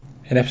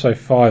In episode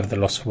 5 of the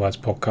Lost for Words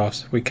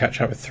podcast, we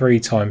catch up with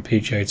three-time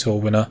PGA Tour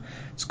winner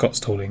Scott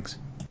Stallings.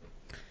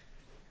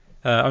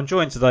 I'm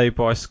joined today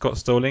by Scott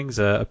Stallings,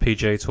 a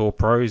PGA Tour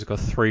pro. He's got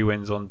 3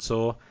 wins on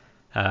tour,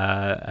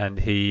 and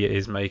he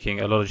is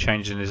making a lot of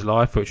changes in his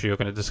life, which we're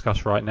going to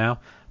discuss right now.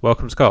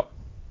 Welcome, Scott.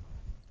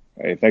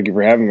 Hey, thank you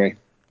for having me.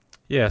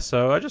 Yeah,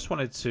 so I just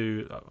wanted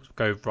to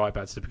go right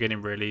back to the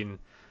beginning, really,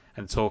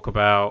 and talk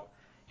about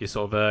your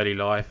sort of early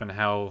life and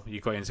how you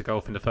got into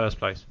golf in the first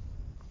place.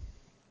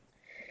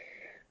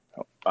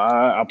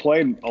 I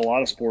played a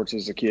lot of sports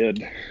as a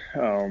kid.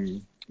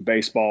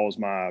 Baseball was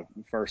my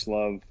first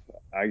love,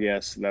 I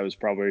guess. That was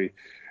probably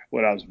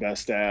what I was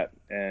best at.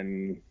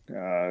 And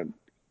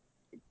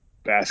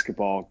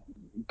basketball,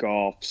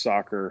 golf,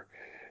 soccer,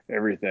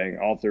 everything,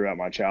 all throughout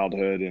my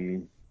childhood.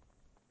 And,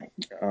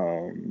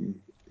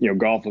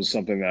 golf was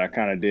something that I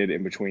kind of did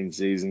in between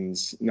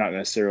seasons, not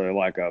necessarily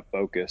like a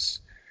focus,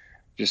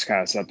 just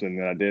kind of something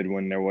that I did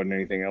when there wasn't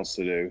anything else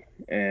to do.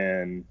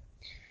 And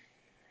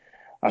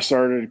I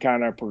started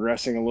kind of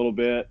progressing a little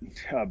bit.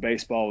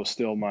 Baseball was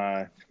still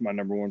my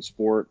number one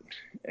sport,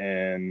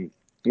 and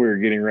we were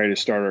getting ready to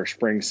start our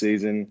spring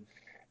season.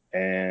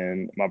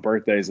 And my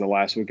birthday is the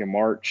last week in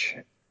March,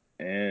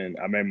 and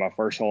I made my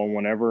first hole in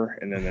one ever.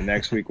 And then the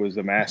next week was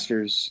the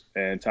Masters,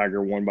 and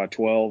Tiger won by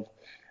 12,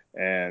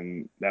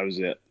 and that was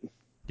it.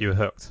 You were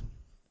hooked.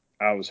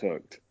 I was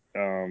hooked.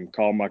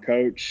 Called my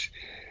coach,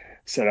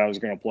 said I was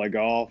going to play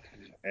golf,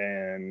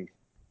 and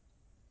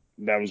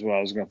that was what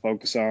I was going to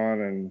focus on.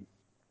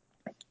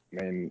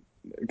 And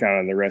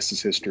kind of the rest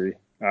is history.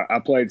 I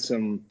played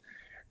some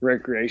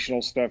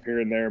recreational stuff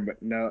here and there,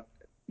 but no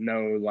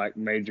like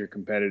major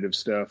competitive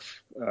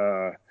stuff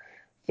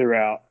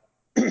throughout.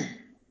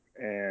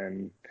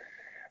 and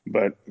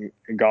but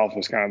golf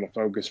was kind of the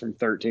focus from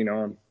 13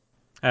 on.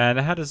 And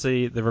how does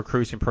the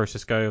recruiting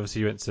process go?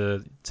 Obviously, you went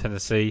to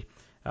Tennessee.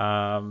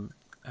 How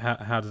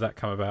did that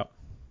come about?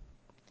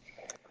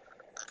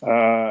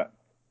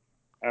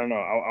 I don't know.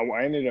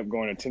 I ended up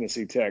going to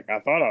Tennessee Tech.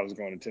 I thought I was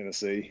going to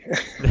Tennessee.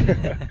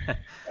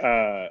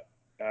 uh,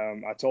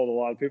 I told a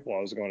lot of people I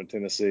was going to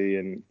Tennessee,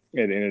 and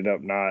it ended up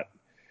not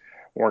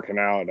working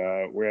out.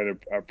 We had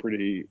a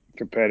pretty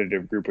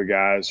competitive group of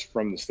guys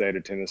from the state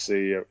of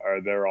Tennessee.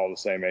 They're all the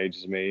same age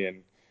as me,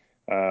 and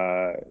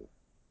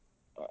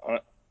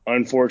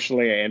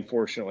unfortunately and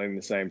fortunately, at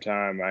the same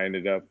time, I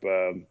ended up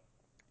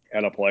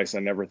at a place I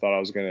never thought I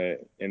was going to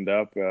end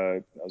up.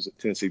 I was at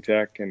Tennessee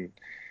Tech, and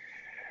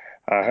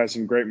I had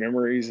some great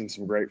memories and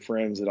some great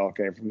friends that all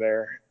came from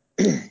there.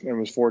 And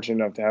was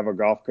fortunate enough to have a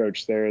golf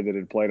coach there that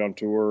had played on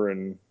tour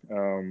and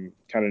kind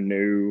of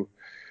knew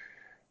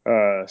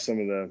some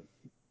of the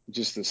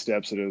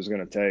steps that it was going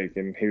to take.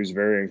 And he was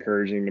very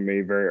encouraging to me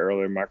very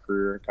early in my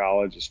career in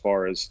college, as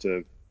far as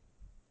to,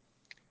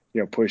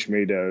 push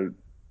me to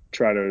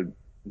try to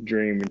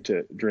dream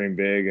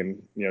big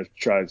and,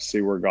 try to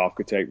see where golf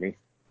could take me.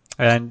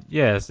 And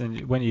yes,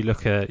 and when you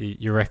look at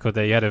your record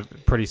there, you had a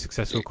pretty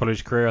successful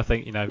college career. I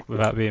think,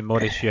 without being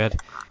modest, you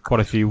had quite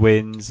a few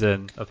wins,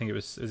 and I think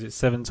is it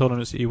 7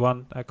 tournaments that you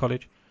won at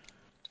college?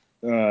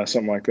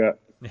 Something like that.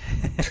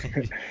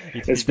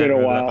 You It's been don't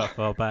a remember while. that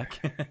far back.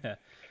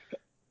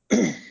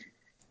 Yeah,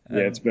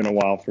 it's and been a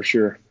while for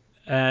sure.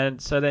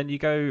 and so then you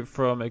go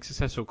from a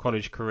successful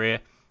college career,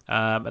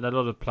 and a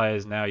lot of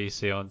players now you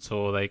see on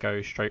tour, they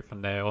go straight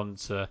from there on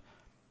to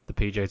the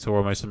PGA Tour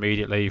almost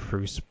immediately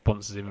through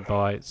sponsors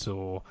invites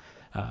or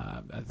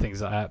and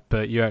things like that.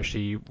 But you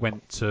actually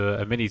went to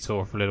a mini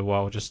tour for a little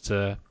while just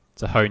to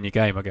hone your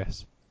game, I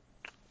guess.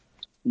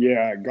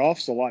 Yeah,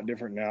 golf's a lot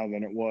different now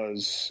than it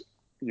was,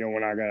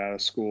 when I got out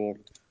of school.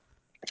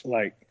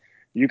 Like,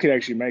 you could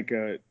actually make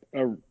a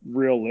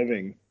real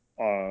living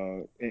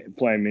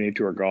playing mini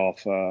tour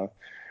golf.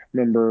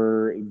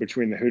 Remember,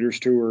 between the Hooters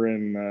Tour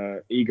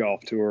and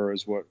e-golf tour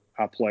is what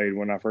I played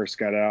when I first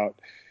got out.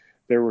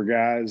 There were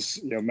guys,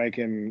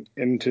 making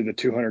into the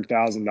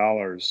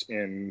 $200,000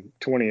 in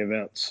 20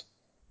 events,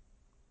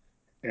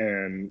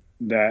 and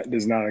that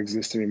does not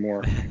exist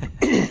anymore,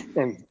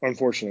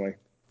 unfortunately.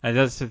 And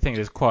that's the thing.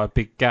 There's quite a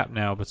big gap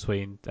now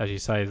between, as you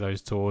say,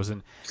 those tours.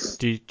 And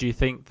do you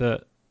think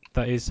that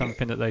is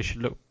something that they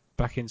should look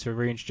back into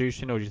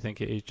reintroducing, or do you think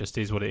just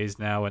is what it is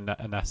now, and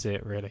that's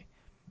it really?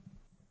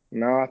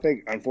 No, I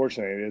think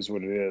unfortunately it is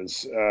what it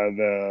is.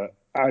 The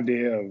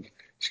idea of,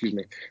 excuse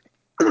me,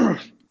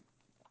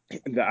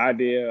 the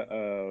idea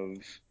of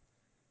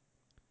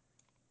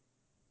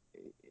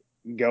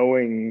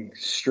going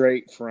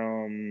straight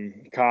from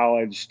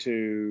college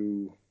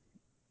to,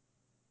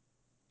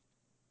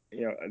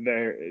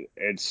 there,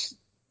 it's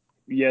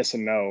yes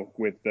and no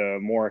with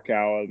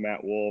Morikawa,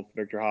 Matt Wolff,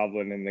 Victor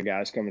Hovland, and the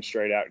guys coming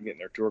straight out and getting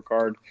their tour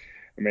card.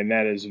 I mean,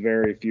 that is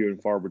very few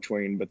and far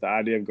between. But the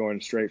idea of going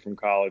straight from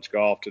college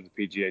golf to the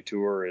PGA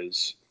Tour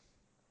is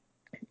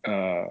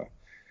uh,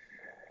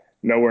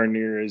 nowhere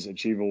near as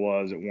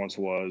achievable as it once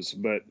was.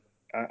 But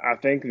I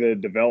think the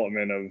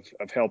development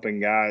of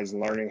helping guys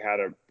learning how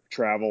to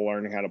travel,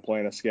 learning how to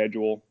plan a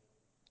schedule,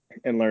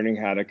 and learning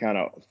how to kind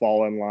of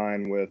fall in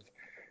line with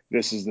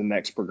this is the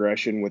next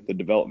progression with the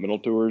developmental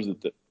tours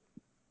that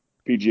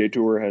PGA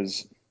Tour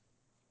has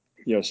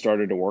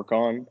started to work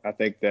on. I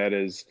think that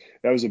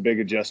was a big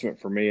adjustment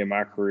for me in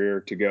my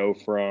career to go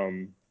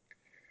from.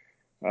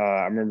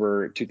 I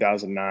remember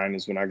 2009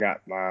 is when I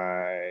got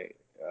my.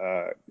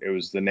 It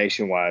was the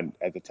Nationwide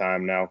at the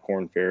time, now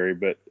Corn Ferry,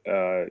 but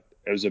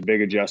it was a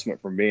big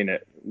adjustment from being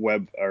at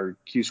Web or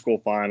Q School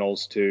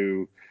finals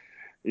to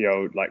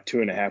like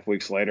 2.5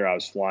 weeks later, I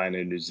was flying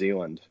to New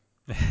Zealand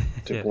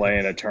to Yeah, play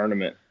in a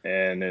tournament,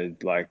 and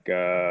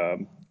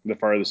the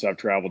furthest I've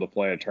traveled to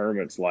play a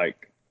tournament's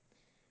like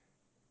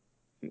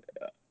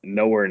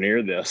nowhere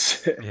near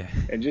this. yeah,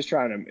 And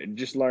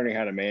just learning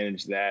how to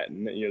manage that,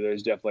 and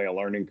there's definitely a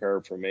learning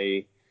curve for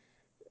me.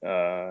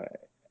 Uh,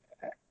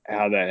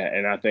 how that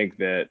and I think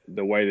that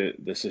the way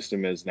that the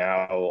system is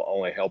now will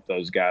only help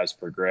those guys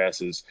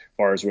progress as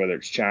far as whether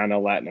it's China,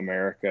 Latin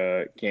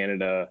America,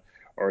 Canada,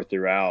 or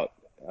throughout.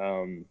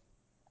 Um,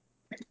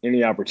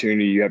 any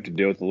opportunity you have to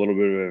deal with a little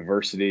bit of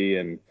adversity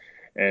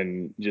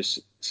and just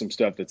some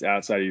stuff that's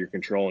outside of your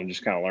control and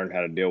just kind of learn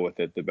how to deal with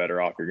it, the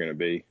better off you're going to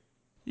be.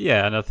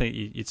 yeah. And I think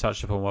you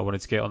touched upon what I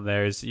wanted to get on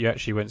there is you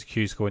actually went to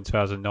Q School in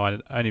 2009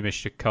 and only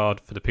missed your card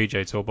for the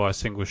PJ Tour by a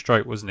single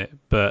stroke, wasn't it?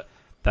 But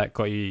that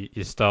got you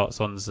your starts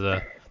on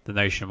the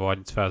Nationwide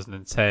in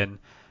 2010.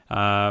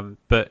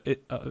 But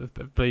I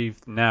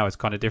believe now it's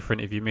kind of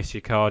different. If you miss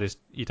your card,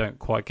 you don't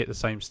quite get the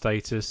same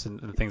status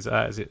and things like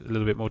that. Is it a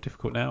little bit more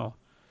difficult now?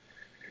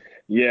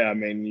 Yeah, I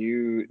mean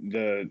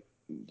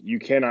you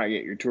cannot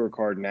get your tour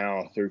card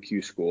now through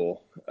Q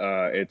School.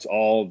 It's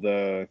all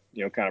the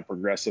kind of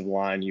progressive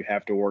line. You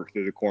have to work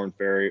through the Corn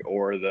Ferry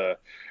or the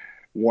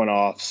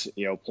one-offs,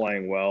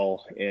 playing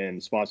well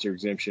in sponsor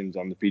exemptions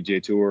on the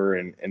PGA Tour,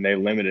 and they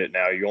limit it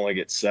now. You only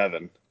get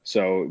seven.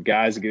 So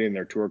guys getting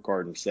their tour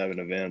card in seven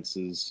events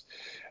is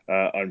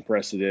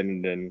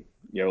unprecedented. And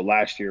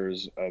last year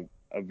was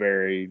a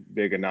very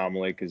big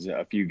anomaly because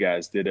a few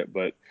guys did it,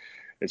 but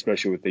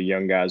especially with the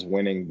young guys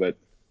winning. But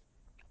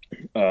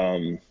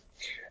um,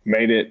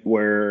 made it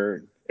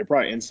where it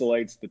probably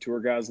insulates the tour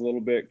guys a little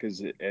bit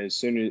because as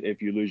soon as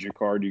if you lose your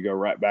card, you go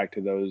right back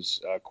to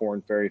those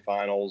Corn Ferry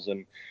finals,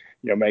 and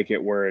make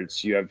it where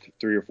it's you have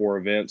 3 or 4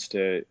 events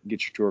to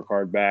get your tour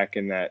card back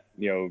in that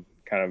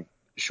kind of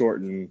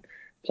shortened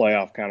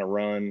playoff kind of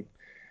run.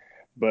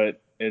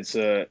 But it's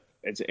an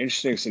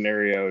interesting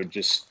scenario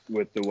just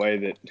with the way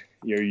that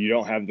you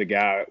don't have the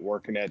guy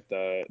working at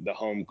the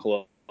home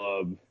club,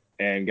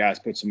 and guys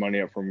put some money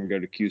up for him and go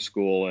to Q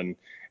School, and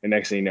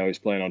next thing you know he's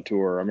playing on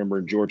tour. I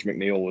remember George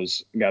McNeil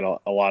was got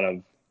a lot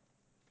of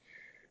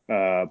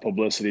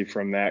publicity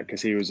from that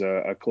because he was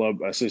a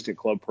club assistant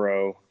club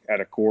pro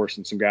at a course,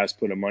 and some guys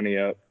put some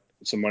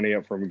money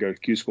up for him to go to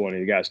Q School, and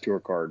he got his tour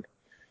card.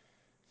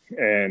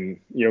 And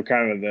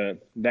kind of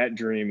that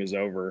dream is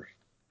over.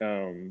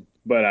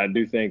 But I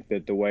do think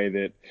that the way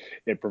that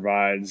it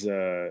provides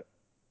a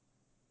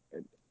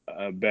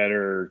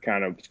better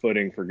kind of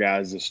footing for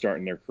guys that start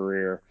in their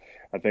career,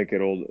 I think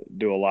it'll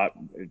do a lot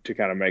to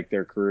kind of make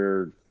their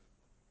career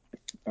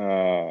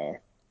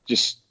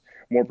just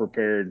more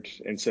prepared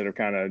instead of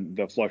kind of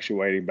the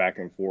fluctuating back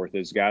and forth.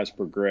 As guys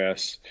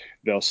progress,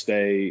 they'll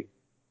stay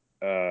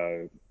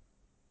uh,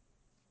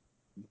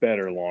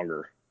 better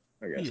longer.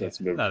 I guess Yeah, that's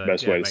the no,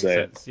 best yeah, way it to makes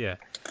say it. sense. Yeah,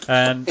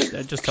 and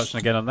just touching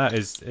again on that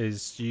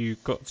is you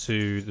got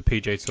to the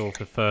PJ Tour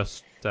for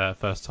the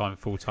first time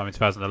full time in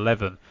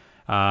 2011.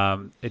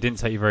 It didn't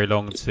take you very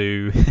long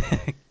to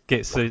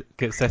get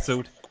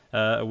settled,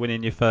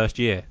 winning your first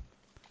year.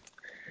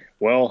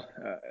 Well,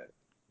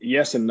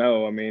 yes and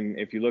no. I mean,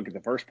 if you look at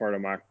the first part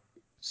of my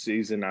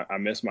season, I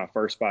missed my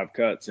first 5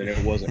 cuts, and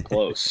it wasn't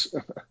close.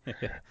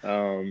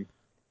 um,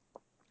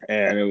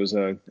 and it was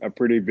a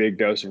pretty big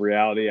dose of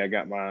reality. I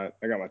got my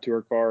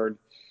tour card,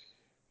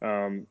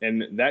 and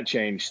that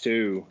changed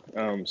too.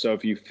 So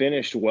if you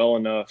finished well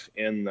enough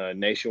in the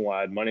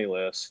nationwide money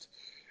list,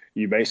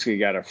 you basically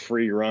got a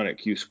free run at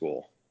Q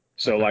School.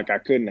 So Okay. like I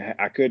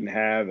couldn't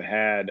have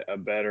had a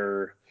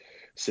better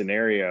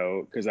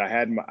scenario because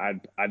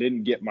I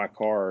didn't get my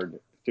card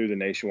through the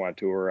nationwide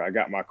tour. I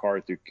got my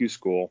card through Q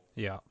School,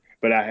 Yeah.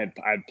 but I'd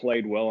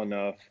played well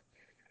enough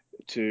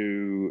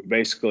to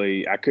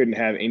basically I couldn't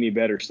have any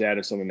better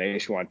status on the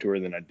nationwide tour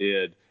than I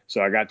did.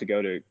 So I got to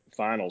go to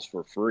finals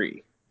for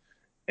free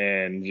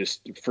and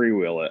just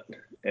freewheel it.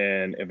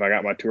 And if I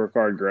got my tour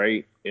card,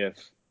 great.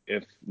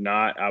 If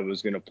not, I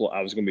was gonna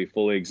be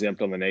fully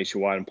exempt on the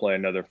nationwide and play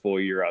another full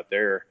year out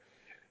there.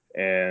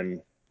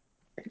 And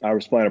I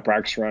was playing a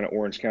practice run at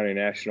Orange County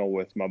National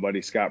with my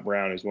buddy Scott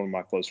Brown, who's one of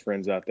my close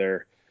friends out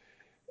there.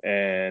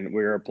 And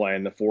we were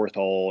playing the fourth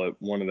hole at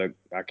one of the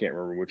I can't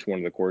remember which one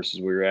of the courses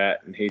we were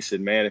at. And he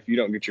said, "Man, if you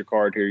don't get your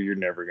card here, you're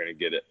never gonna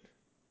get it."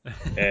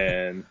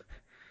 And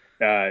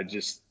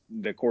just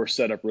the course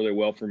set up really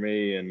well for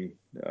me, and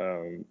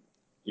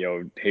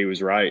he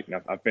was right.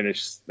 And I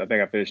finished. I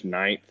think I finished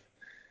ninth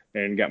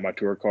and got my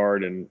tour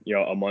card. And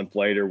a month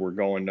later, we're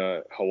going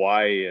to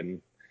Hawaii,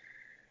 and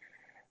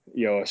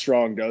a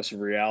strong dose of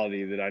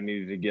reality that I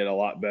needed to get a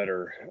lot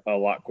better, a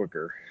lot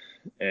quicker,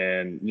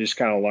 and just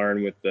kind of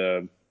learn with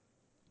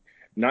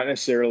not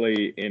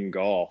necessarily in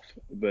golf,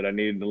 but I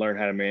needed to learn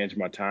how to manage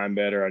my time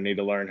better. I need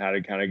to learn how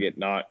to kind of get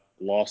not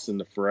lost in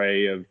the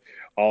fray of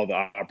all the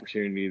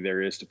opportunity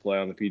there is to play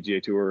on the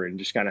PGA Tour, and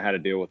just kind of how to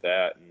deal with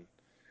that. And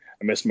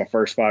I missed my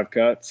first 5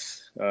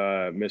 cuts,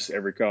 missed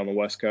every cut on the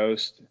West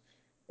Coast,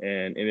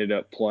 and ended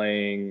up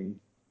playing,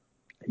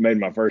 made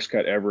my first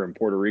cut ever in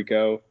Puerto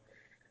Rico.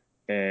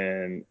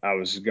 And I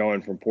was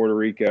going from Puerto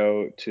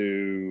Rico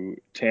to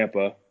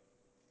Tampa,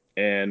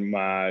 and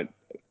my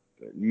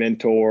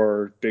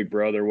mentor, big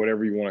brother,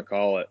 whatever you want to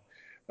call it,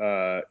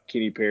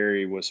 Kenny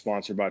Perry, was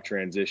sponsored by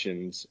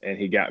Transitions, and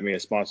he got me a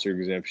sponsor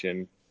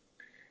exemption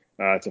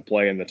to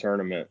play in the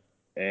tournament.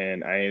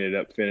 And I ended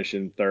up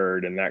finishing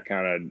third, and that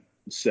kind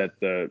of set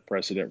the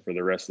precedent for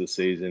the rest of the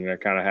season. And I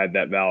kind of had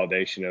that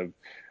validation of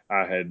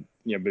I had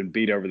been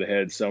beat over the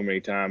head so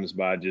many times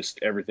by just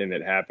everything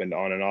that happened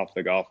on and off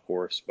the golf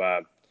course,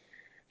 by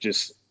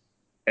just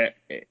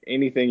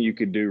anything you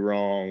could do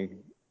wrong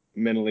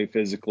mentally,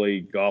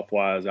 physically, golf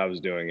wise. I was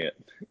doing it,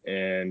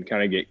 and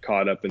kind of get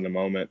caught up in the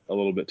moment a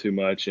little bit too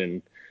much,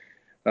 and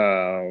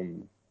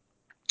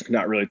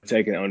not really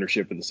taking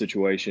ownership of the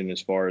situation as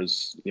far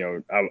as,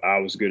 I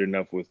was good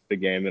enough with the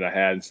game that I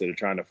had instead of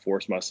trying to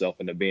force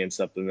myself into being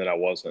something that I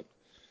wasn't.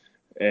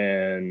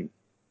 And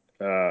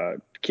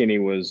Kenny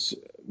was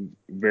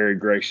very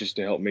gracious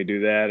to help me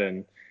do that.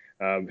 And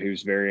he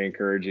was very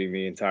encouraging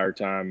the entire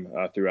time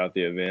throughout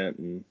the event,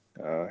 and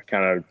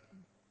kind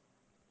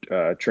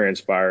of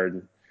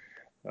transpired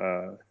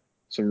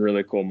some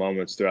really cool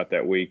moments throughout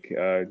that week.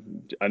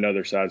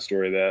 Another side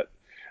story, that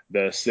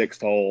the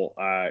sixth hole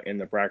in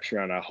the practice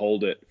round, I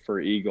hold it for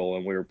eagle,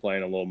 and we were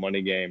playing a little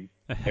money game,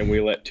 and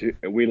we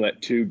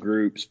let two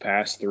groups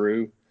pass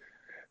through,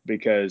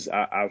 because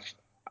I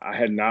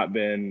had not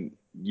been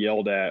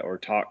yelled at or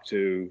talked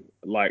to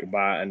like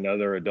by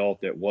another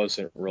adult that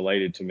wasn't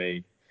related to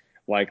me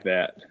like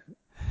that.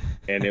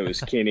 And it was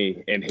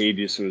Kenny, and he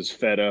just was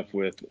fed up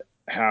with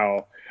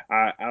how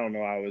I don't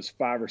know, I was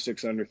 5 or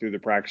 6 under through the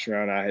practice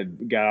round. I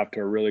had got off to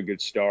a really good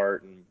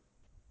start, and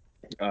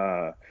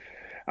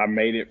I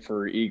made it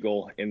for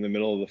eagle in the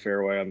middle of the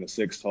fairway on the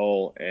sixth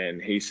hole, and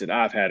he said,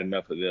 "I've had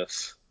enough of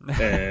this,"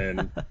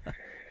 and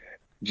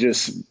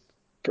just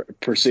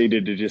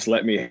proceeded to just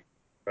let me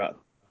about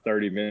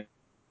 30 minutes.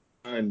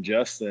 And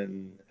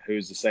Justin,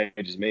 who's the same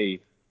age as me,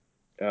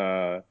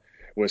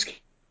 was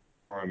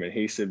him, and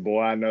he said,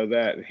 "Boy, I know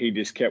that." And he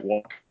just kept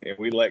walking, and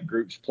we let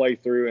groups play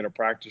through in a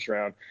practice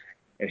round,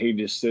 and he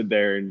just stood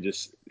there and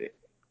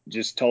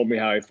just told me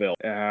how he felt,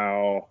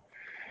 how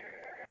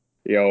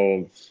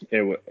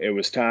it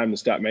was time to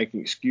stop making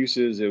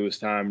excuses. It was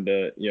time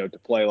to to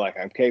play like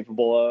I'm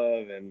capable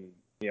of, and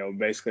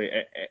basically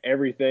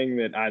everything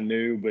that I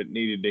knew but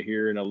needed to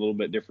hear in a little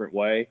bit different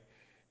way.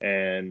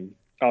 And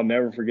I'll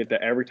never forget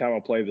that. Every time I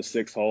play the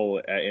sixth hole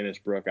at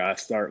Innisbrook, I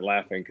start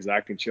laughing, because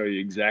I can show you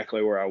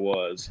exactly where I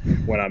was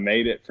when I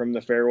made it from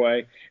the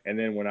fairway, and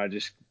then when I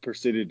just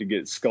proceeded to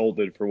get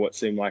scolded for what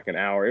seemed like an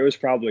hour. It was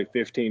probably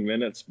 15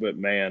 minutes, but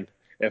man,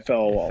 it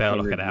felt a It lot felt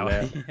like longer an than hour.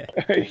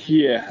 that.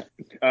 Yeah.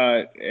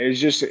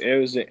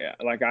 It was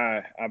like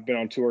I've been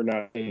on tour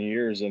 19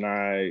 years, and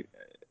I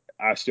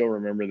still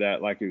remember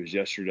that like it was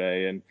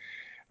yesterday. And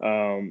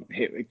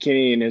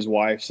Kenny and his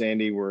wife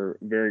Sandy were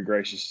very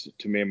gracious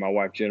to me and my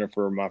wife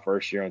Jennifer my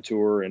first year on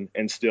tour,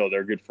 and still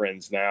they're good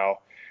friends now.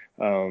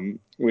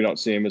 We don't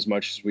see him as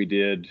much as we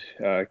did.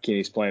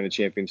 Kenny's playing the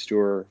Champions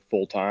Tour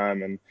full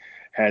time and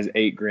has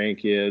 8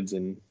 grandkids,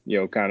 and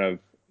kind of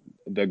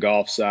the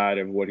golf side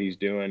of what he's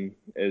doing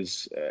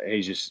is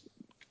he's just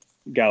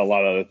got a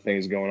lot of other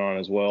things going on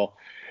as well.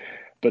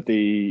 But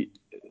the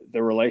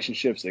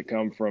relationships that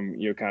come from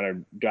kind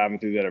of driving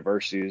through that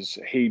adversity is,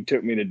 he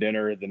took me to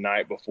dinner the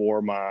night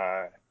before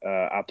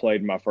I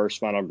played my first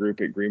final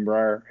group at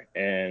Greenbrier,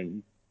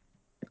 and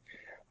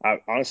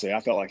honestly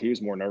I felt like he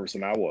was more nervous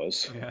than I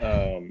was.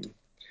 Yeah.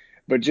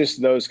 But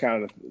just those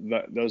kind of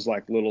those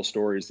like little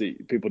stories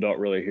that people don't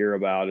really hear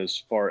about.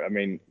 I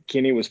mean,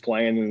 Kenny was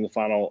playing in the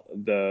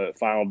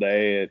final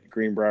day at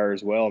Greenbrier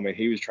as well. I mean,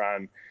 he was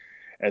trying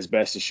as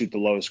best to shoot the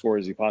lowest score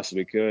as he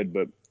possibly could.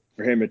 But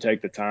for him to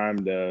take the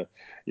time to,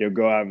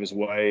 go out of his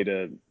way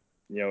to,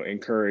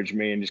 encourage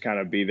me and just kind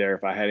of be there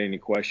if I had any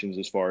questions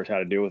as far as how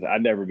to deal with it.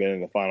 I'd never been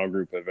in the final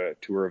group of a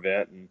tour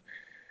event,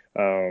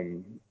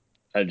 and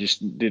I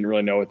just didn't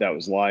really know what that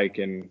was like.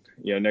 And,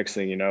 next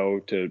thing you know,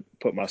 to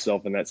put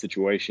myself in that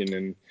situation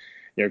and,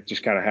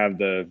 just kind of have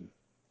the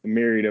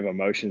myriad of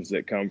emotions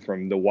that come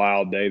from the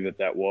wild day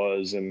that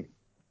was. And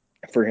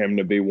for him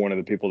to be one of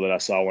the people that I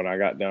saw when I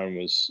got done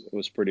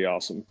was pretty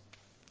awesome.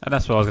 And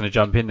that's what I was going to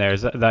jump in there.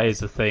 Is that is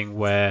the thing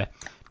where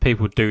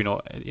people do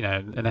not,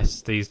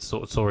 unless these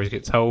sort of stories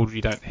get told,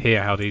 you don't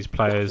hear how these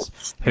players,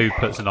 who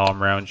puts an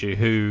arm around you,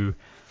 who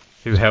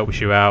helps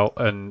you out,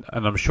 and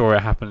I'm sure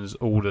it happens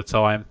all the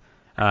time.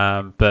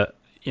 But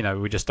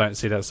we just don't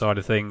see that side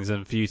of things.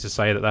 And for you to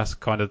say that that's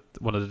kind of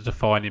one of the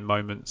defining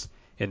moments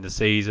in the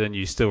season,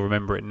 you still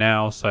remember it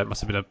now, so it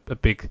must have been a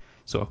big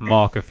sort of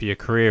marker for your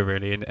career,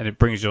 really. And it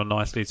brings you on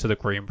nicely to the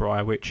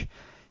Greenbrier, which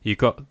you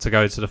got to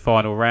go to the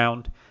final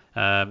round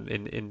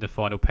in the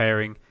final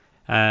pairing.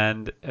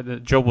 and the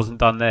job wasn't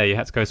done there. You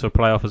had to go to a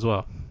playoff as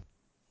well.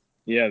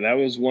 Yeah, that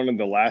was one of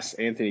the last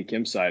Anthony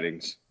Kim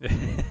sightings.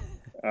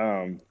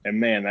 And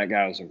man, that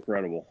guy was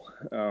incredible.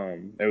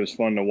 It was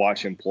fun to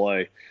watch him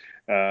play.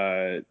 We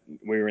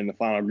were in the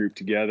final group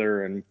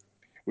together, and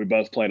we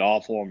both played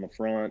awful on the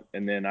front.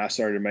 And then I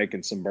started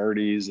making some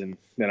birdies, and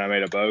then I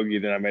made a bogey.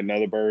 Then I made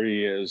another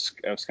birdie. It was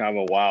kind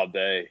of a wild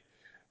day,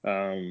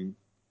 um,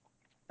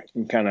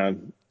 and kind of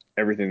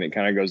everything that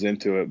kind of goes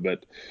into it.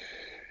 But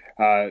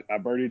I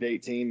birdied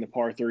 18, the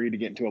par three, to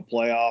get into a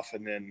playoff,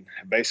 and then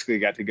basically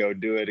got to go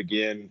do it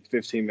again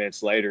 15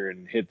 minutes later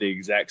and hit the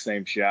exact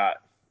same shot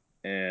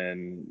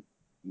and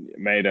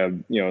made a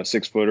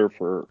 6 footer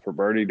for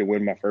birdie to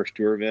win my first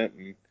tour event.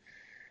 And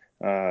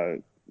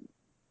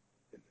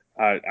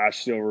I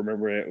still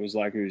remember it. It was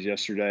like it was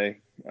yesterday.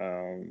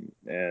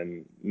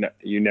 And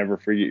you never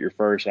forget your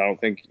first. I don't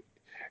think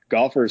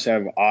golfers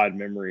have odd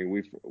memory.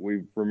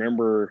 We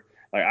remember,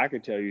 like, I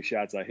could tell you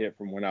shots I hit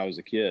from when I was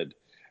a kid,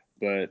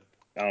 but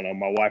I don't know.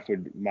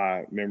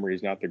 My memory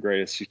is not the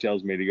greatest. She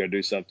tells me to go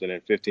do something,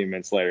 and 15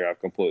 minutes later, I've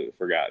completely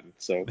forgotten.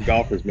 So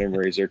golfers'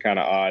 memories are kind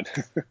of odd.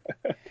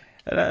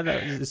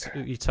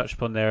 You touched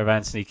upon there of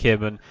Anthony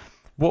Kim, and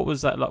what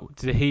was that like?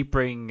 Did he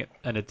bring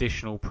an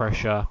additional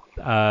pressure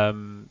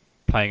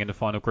playing in the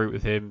final group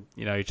with him?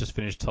 You know, he just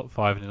finished top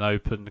five in an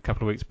Open a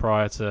couple of weeks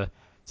prior to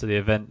the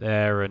event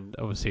there, and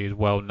obviously he's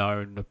well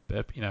known,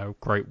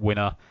 great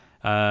winner.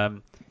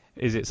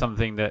 Is it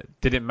something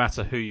that didn't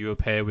matter who you were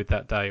paired with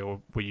that day,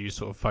 or were you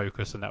sort of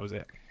focused and that was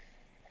it?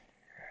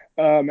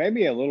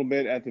 Maybe a little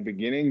bit at the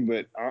beginning,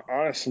 but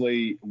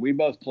honestly, we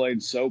both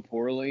played so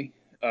poorly.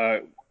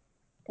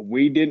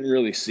 We didn't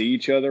really see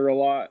each other a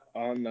lot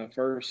on the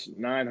first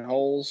 9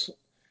 holes.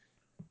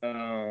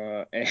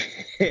 And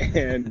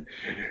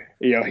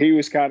he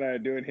was kind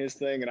of doing his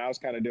thing, and I was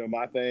kind of doing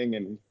my thing.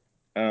 And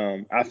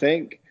I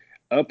think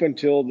up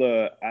until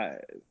the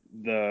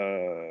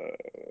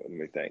let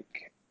me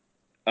think,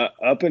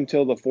 up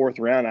until the fourth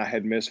round, I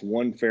had missed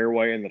one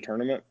fairway in the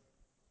tournament,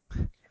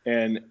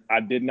 and I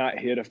did not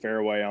hit a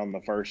fairway on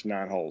the first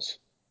 9 holes.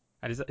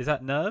 And is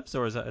that nerves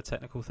or is that a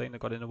technical thing that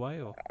got in the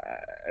way? Or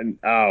And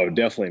oh,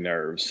 definitely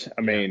nerves.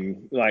 I yeah,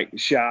 mean, like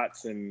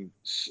shots and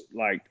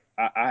like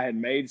I had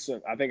made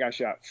some. I think I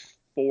shot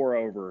 4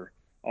 over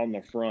on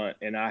the front,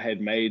 and I had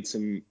made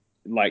some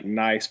like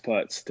nice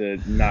putts to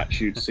not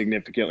shoot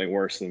significantly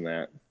worse than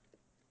that.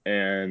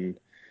 And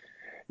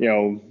you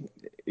know,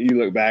 you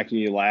look back and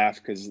you laugh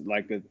because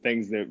like the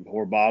things that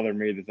were bothering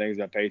me, the things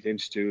I pay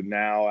attention to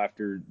now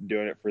after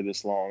doing it for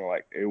this long,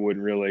 like it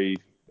wouldn't really.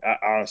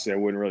 Honestly, I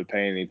wouldn't really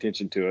pay any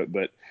attention to it,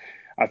 but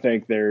I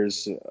think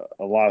there's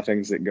a lot of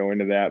things that go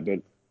into that, but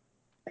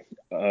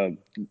uh,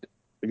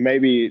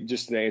 maybe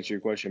just to answer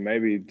your question,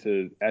 maybe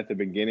at the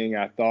beginning,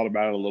 I thought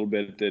about it a little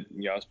bit that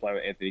I was playing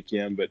with Anthony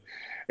Kim, but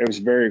it was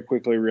very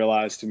quickly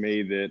realized to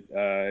me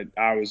that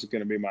I was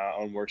going to be my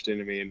own worst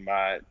enemy, and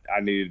I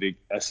needed to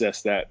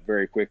assess that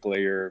very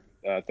quickly, or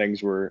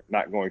things were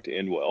not going to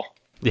end well.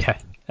 yeah.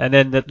 And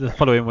then the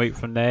following week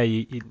from there,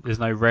 there's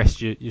no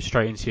rest. You're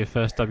straight into your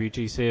first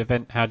WGC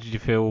event. How did you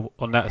feel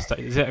on that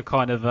stage? Is it a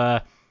kind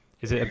of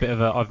is it a bit of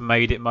a I've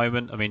made it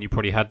moment? I mean, you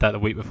probably had that the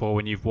week before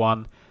when you've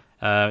won.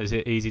 Is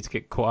it easy to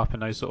get caught up in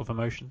those sort of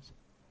emotions?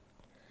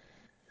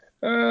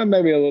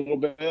 Maybe a little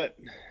bit.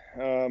 I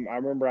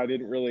remember I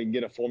didn't really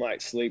get a full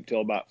night's sleep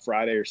till about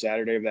Friday or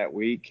Saturday of that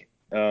week.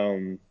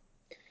 I'd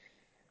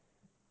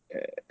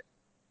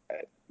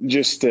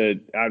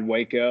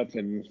wake up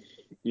and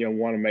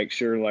want to make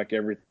sure like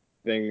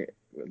everything,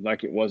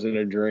 like it wasn't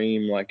a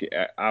dream, like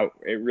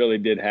it really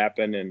did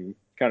happen, and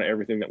kind of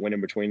everything that went in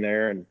between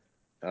there. And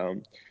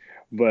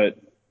but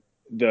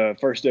the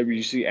first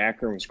WGC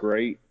Akron was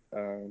great.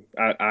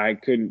 I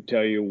couldn't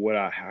tell you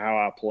how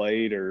I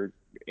played or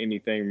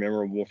anything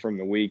memorable from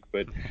the week,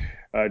 but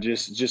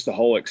just the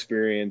whole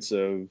experience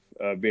of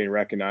being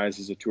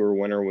recognized as a tour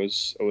winner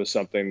was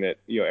something that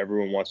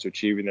everyone wants to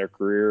achieve in their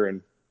career.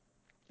 And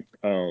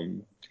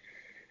um,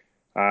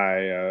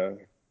 I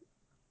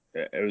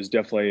it was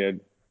definitely a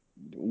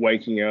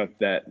waking up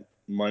that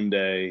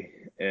Monday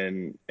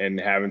and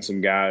having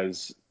some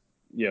guys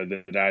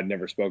that I'd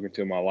never spoken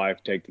to in my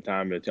life take the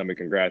time to tell me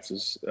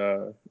congrats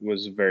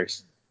was very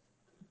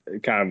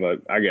kind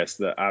of I guess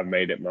the I've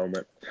made it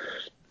moment.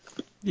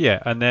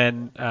 Yeah, and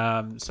then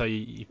so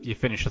you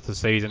finish off the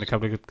season, a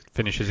couple of good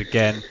finishes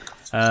again,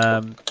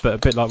 but a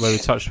bit like where we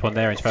touched upon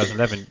there in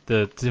 2011,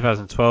 the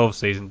 2012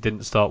 season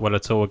didn't start well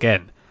at all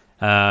again.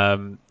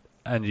 And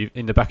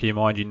in the back of your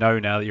mind, you know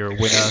now that you're a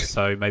winner,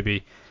 so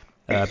maybe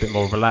a bit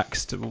more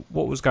relaxed.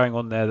 What was going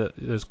on there? That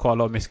there's quite a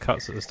lot of missed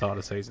cuts at the start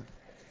of the season.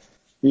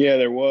 Yeah,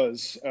 there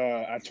was.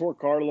 I tore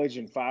cartilage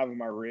in 5 of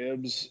my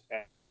ribs.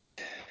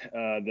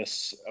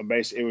 This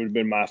basically it would have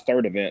been my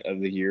third event of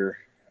the year,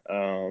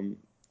 um,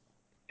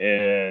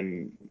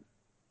 and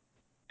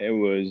it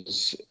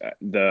was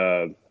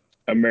the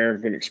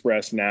American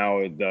Express, now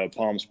the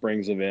Palm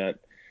Springs event.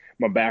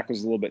 My back was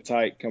a little bit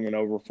tight coming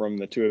over from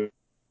the 2A.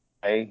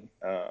 I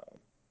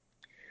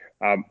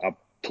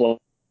played.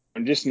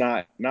 and just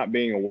not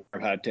being aware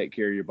of how to take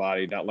care of your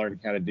body, not learning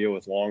how to deal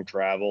with long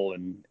travel,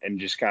 and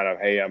just kind of,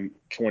 hey, I'm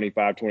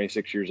 25,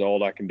 26 years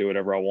old, I can do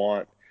whatever I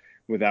want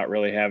without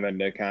really having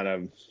to kind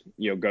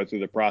of, go through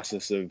the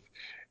process of,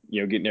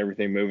 getting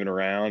everything moving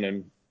around.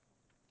 And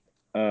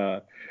uh,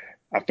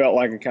 I felt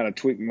like I kind of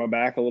tweaked my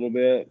back a little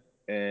bit,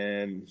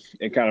 and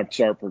it kind of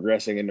started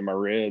progressing into my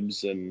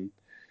ribs. And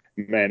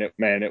man,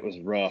 it was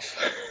rough.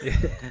 Yeah.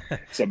 So I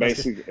was gonna,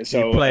 basically, you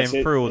so I playing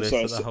said, through all this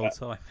so for the whole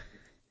time.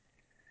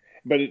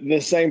 but the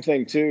same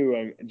thing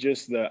too.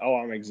 Just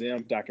I'm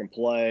exempt, I can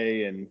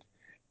play. And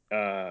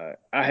I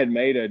had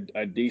made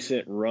a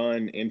decent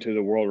run into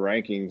the world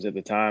rankings at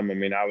the time. I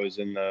mean, I was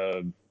in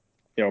the,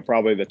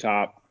 probably the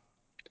top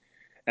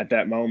at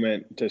that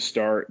moment to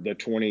start the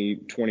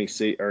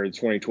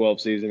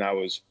 2012 season. I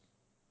was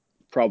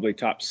probably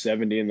top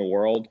 70 in the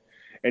world.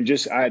 And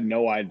just, I had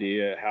no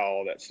idea how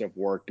all that stuff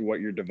worked,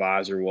 what your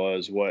divisor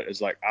was, what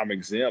is like, I'm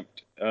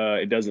exempt.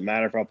 It doesn't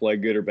matter if I play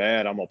good or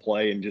bad. I'm gonna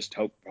play and just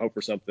hope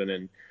for something.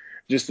 And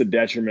just the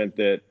detriment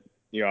that,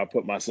 I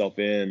put myself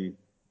in,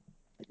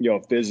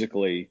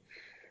 physically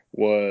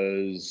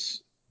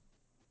was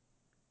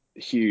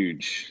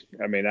huge.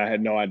 I mean, I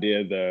had no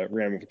idea the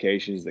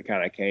ramifications that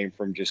kind of came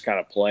from just kind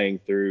of playing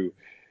through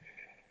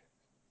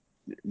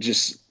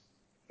just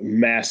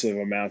massive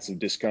amounts of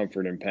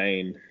discomfort and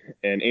pain.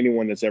 And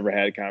anyone that's ever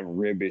had kind of a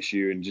rib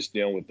issue and just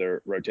dealing with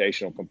the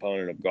rotational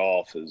component of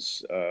golf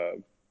is,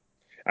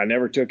 I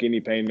never took any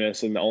pain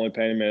medicine. The only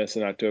pain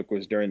medicine I took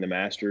was during the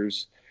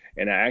Masters,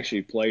 and I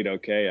actually played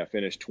okay. I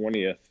finished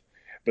 20th.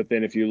 But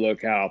then if you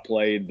look how I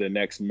played the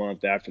next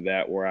month after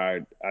that, where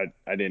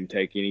I didn't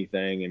take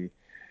anything, and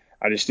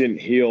I just didn't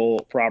heal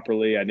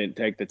properly. I didn't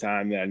take the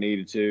time that I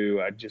needed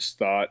to. I just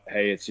thought,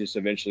 hey, it's just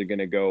eventually going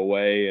to go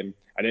away. And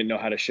I didn't know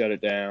how to shut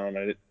it down.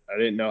 I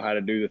didn't know how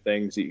to do the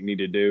things that you need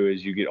to do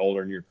as you get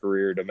older in your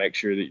career to make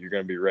sure that you're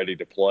going to be ready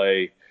to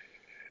play,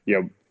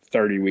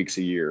 30 weeks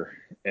a year,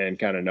 and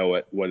kind of know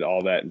what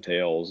all that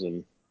entails.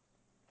 And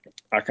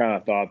I kind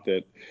of thought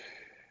that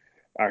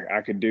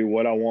I could do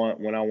what I want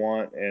when I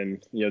want.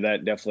 And,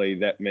 that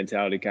definitely, that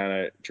mentality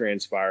kind of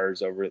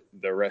transpires over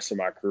the rest of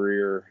my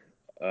career,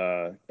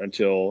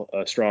 until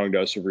a strong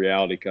dose of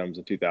reality comes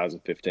in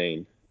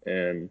 2015.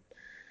 And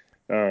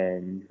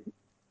um,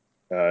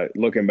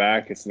 looking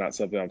back, it's not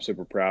something I'm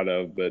super proud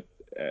of, but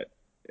uh,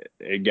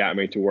 it got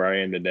me to where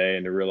I am today,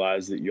 and to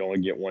realize that you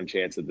only get one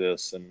chance at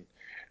this, and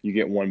you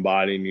get one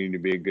body, and you need to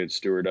be a good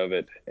steward of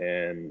it,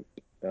 and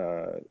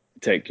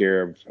take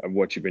care of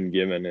what you've been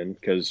given. And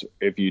because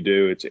if you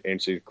do,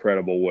 it's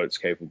incredible what it's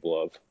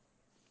capable of.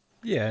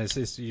 Yeah,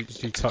 you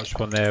touched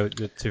upon there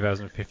the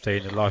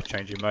 2015, the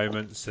life-changing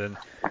moments, and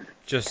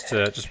just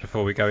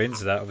before we go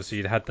into that, obviously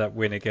you'd had that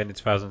win again in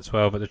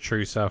 2012 at the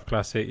True South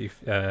Classic. You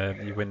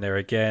win there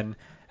again,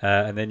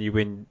 and then you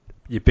win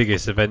your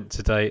biggest event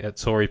to date at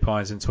Torrey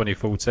Pines in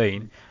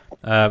 2014,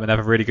 and have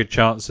a really good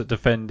chance at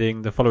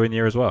defending the following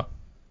year as well.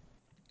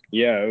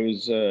 Yeah, it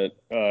was a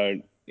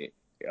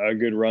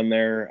good run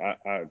there.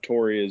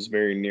 Torrey is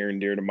very near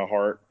and dear to my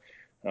heart.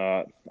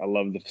 I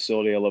love the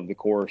facility. I love the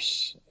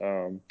course.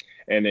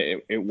 And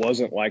it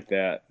wasn't like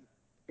that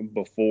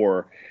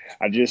before.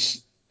 I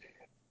just,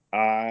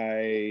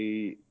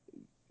 I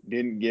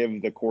didn't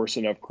give the course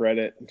enough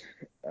credit.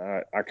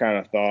 I kind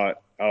of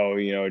thought,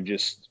 oh,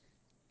 just,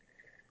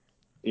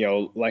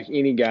 like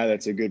any guy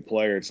that's a good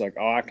player, it's like,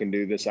 oh, I can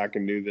do this. I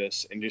can do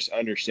this. And just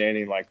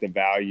understanding like the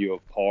value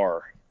of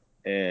par.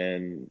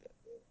 And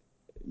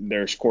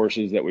there's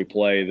courses that we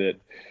play that,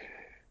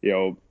 you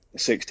know,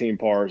 16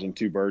 pars and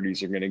two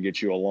birdies are going to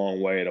get you a long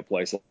way at a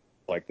place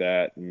like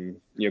that. And,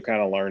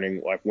 kind of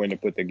learning like when to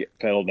put the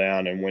pedal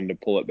down and when to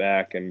pull it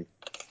back, and,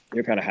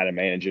 kind of how to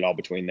manage it all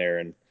between there.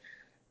 And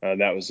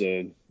that was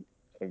a,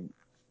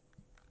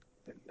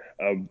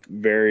 a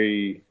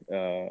very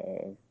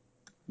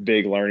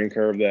big learning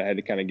curve that I had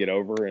to kind of get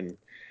over, and,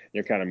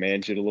 kind of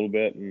manage it a little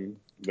bit.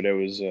 But it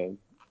was a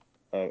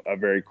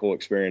very cool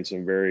experience,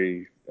 and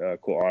very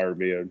cool honor to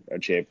be a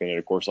champion at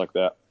a course like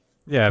that.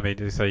 Yeah, I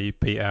mean, so you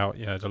beat out,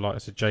 the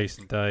likes of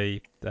Jason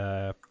Day,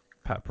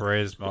 Pat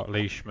Perez, Mark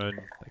Leishman,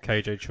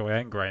 KJ Choi,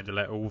 and Graham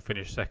Dillette all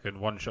finished second,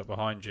 one shot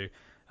behind you.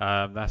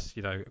 That's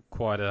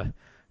quite a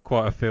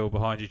field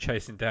behind you,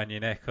 chasing down your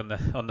neck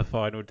on the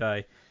final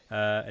day,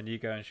 and you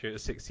go and shoot a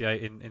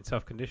 68 in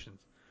tough conditions.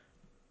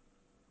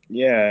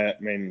 Yeah,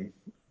 I mean,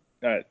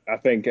 I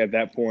think at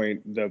that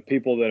point, the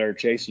people that are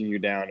chasing you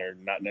down are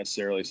not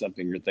necessarily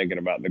something you're thinking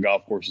about. The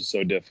golf course is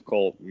so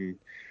difficult, and,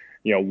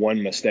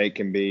 one mistake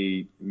can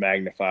be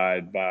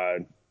magnified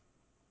by,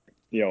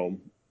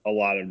 a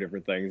lot of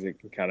different things that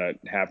can kind of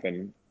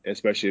happen,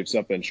 especially if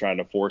something's trying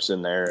to force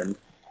in there. And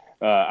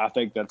I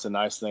think that's a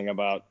nice thing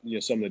about,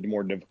 some of the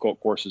more difficult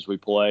courses we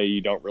play.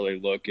 You don't really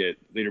look at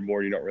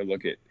leaderboard. You don't really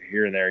look at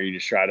here and there. You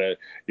just try to,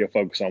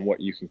 focus on what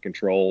you can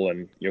control,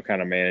 and you'll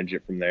kind of manage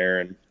it from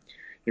there. And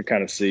you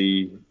kind of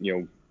see,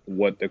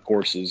 what the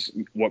course is,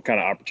 what kind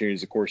of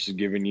opportunities the course is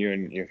giving you,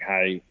 and,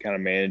 how you kind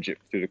of manage it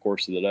through the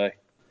course of the day.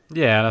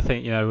 Yeah, and I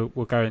think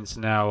we'll go into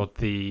now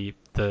the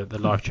the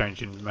life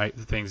changing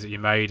things that you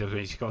made. I mean,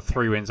 you've got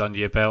 3 wins under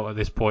your belt at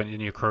this point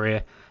in your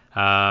career.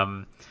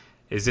 Um,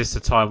 is this a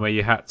time where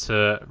you had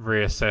to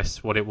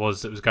reassess what it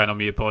was that was going on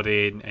with your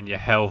body and your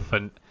health,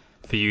 and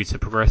for you to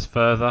progress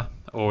further,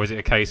 or is it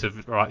a case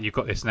of right, you've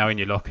got this now in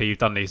your locker, you've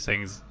done these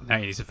things, now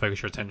you need to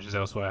focus your attentions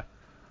elsewhere?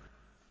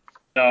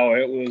 No,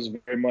 it was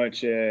very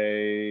much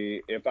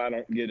a if I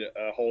don't get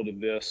a hold of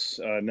this,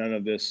 none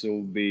of this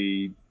will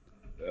be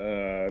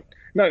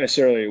not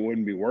necessarily it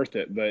wouldn't be worth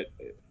it, but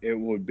it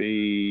would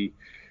be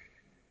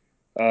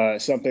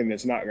something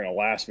that's not going to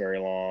last very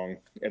long,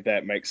 if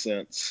that makes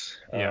sense.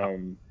 Yeah,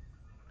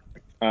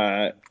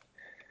 I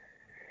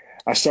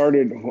I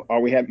started.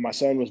 We had my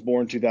son was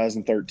born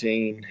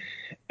 2013,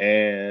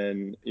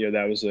 and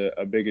that was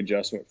a big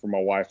adjustment for my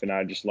wife and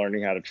I, just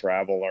learning how to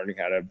travel, learning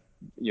how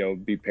to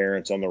be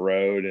parents on the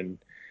road, and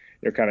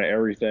kind of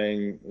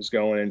everything was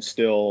going. And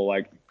still,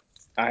 like,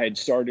 I had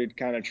started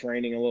kind of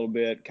training a little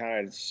bit,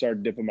 kind of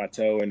started dipping my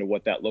toe into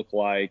what that looked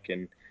like,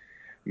 and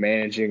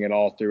managing it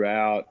all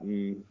throughout,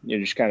 and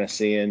just kind of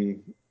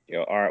seeing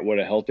all right, what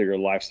a healthier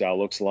lifestyle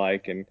looks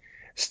like. And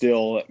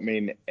still, I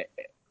mean,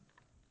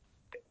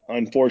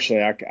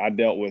 unfortunately, I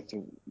dealt with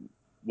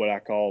what I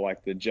call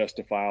like the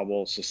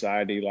justifiable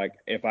society. Like,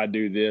 if I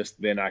do this,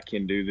 then I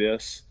can do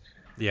this,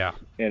 yeah,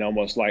 and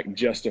almost like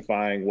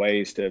justifying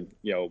ways to,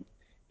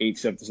 eat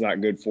stuff that's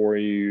not good for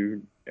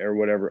you or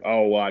whatever.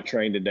 Oh, well, I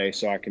trained today,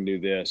 so I can do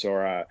this,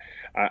 or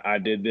I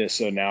did this,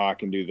 so now I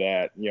can do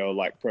that.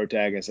 Like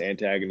protagonists,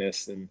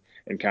 antagonists, and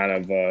kind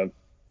of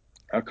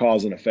a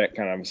cause and effect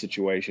kind of a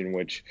situation,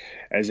 which,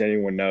 as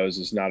anyone knows,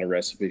 is not a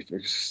recipe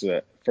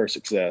for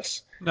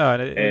success. no,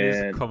 and it is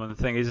a And common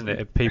thing, isn't it?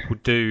 If people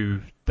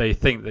do, they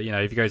think that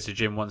if you go to the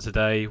gym once a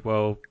day,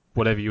 well,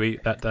 whatever you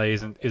eat that day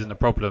isn't a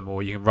problem,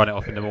 or you can run it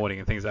off in the morning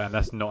and things like that. And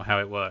that's not how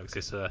it works.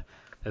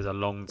 There's a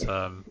long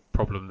term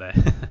problem there.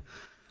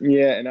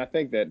 yeah, and I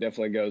think that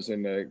definitely goes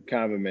into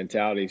kind of a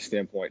mentality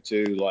standpoint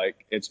too.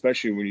 Like,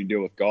 especially when you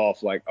deal with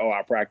golf, like, oh,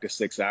 I practiced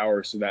 6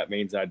 hours, so that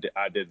means I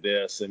did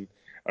this. And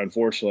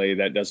unfortunately,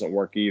 that doesn't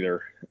work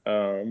either.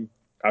 Um,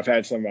 I've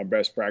had some of my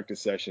best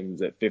practice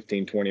sessions at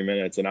 15, 20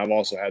 minutes. And I've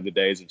also had the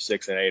days of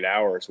 6 and 8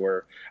 hours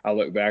where I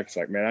look back, it's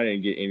like, man, I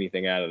didn't get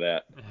anything out of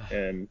that.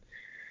 And,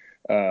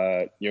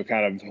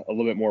 kind of a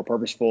little bit more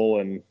purposeful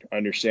and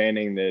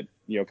understanding that,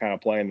 kind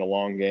of playing the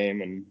long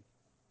game and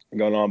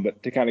going on.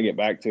 But to kind of get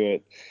back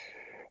to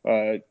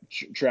it,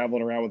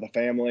 traveling around with the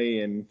family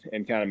and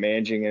kind of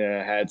managing it.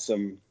 I had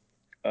some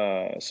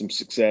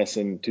success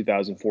in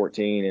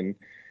 2014, and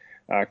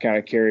kind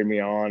of carried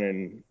me on.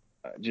 And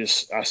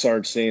just I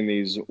started seeing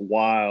these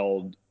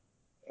wild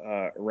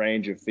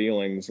range of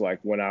feelings, like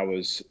when I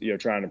was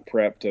trying to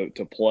prep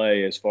to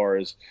play, as far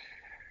as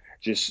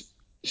just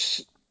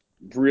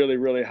really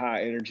really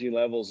high energy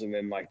levels, and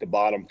then like the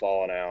bottom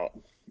falling out.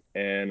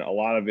 And a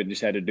lot of it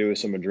just had to do with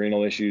some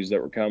adrenal issues that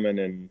were coming,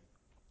 and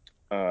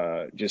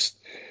just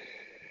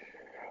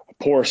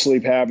poor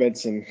sleep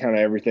habits, and kind of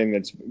everything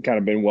that's kind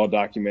of been well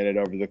documented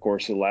over the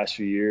course of the last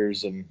few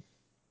years. And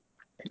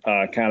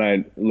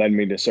kind of led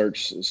me to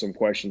search some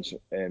questions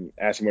and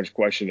ask a bunch of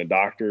questions to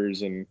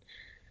doctors. And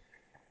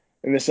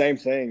the same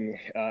thing,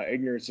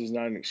 ignorance is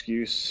not an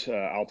excuse.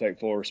 I'll take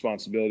full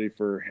responsibility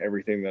for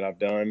everything that I've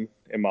done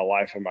in my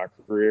life and my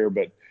career.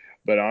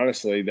 But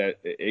honestly, that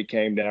it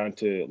came down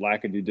to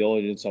lack of due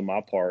diligence on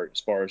my part. As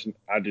far as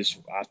I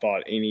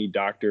thought any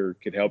doctor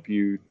could help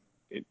you,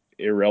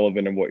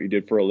 irrelevant of what you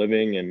did for a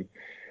living. And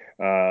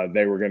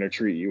they were going to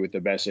treat you with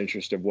the best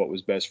interest of what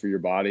was best for your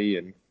body.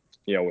 And,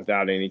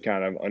 without any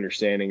kind of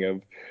understanding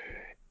of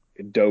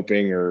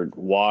doping or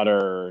water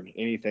or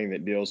anything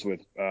that deals with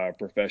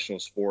professional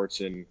sports.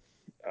 And,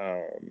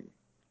 um,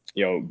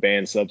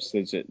 banned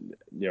substance.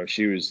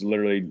 She was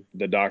literally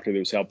the doctor that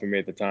was helping me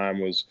at the time,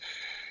 was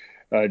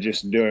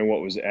just doing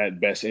what was at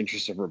best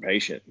interest of her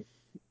patient.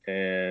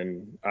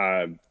 And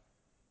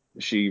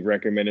she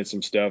recommended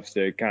some stuff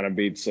to kind of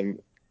beat some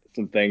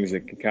things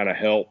that can kind of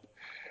help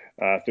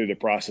through the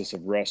process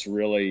of Russ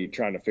really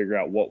trying to figure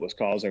out what was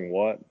causing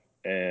what.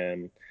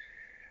 And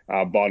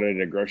I bought it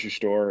at a grocery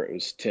store. It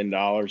was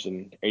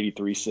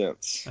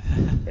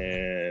 $10.83,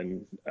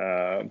 and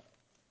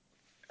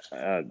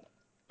uh,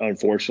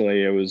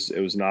 unfortunately, it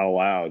was not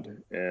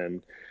allowed.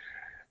 And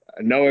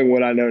knowing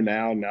what I know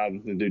now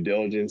that the due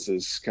diligence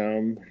has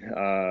come,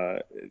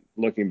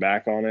 looking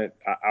back on it,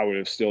 I would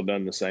have still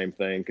done the same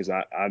thing, because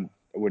I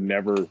would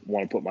never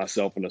want to put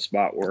myself in a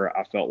spot where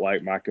I felt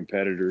like my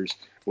competitors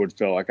would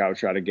feel like I would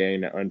try to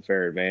gain an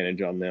unfair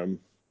advantage on them.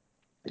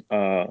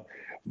 Uh,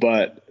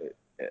 but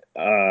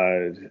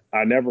I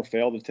never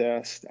failed a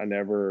test. I've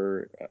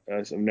never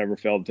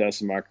failed a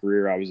test in my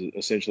career. I was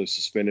essentially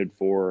suspended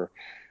for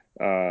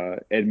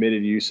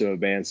admitted use of a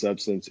banned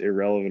substance,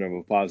 irrelevant of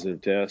a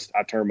positive test.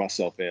 I turned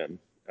myself in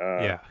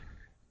Yeah.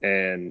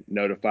 and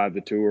notified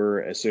the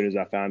tour as soon as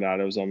I found out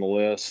it was on the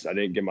list. I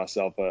didn't give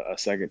myself a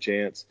second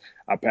chance.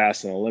 I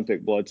passed an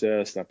Olympic blood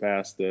test. I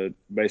passed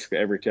basically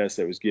every test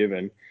that was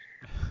given.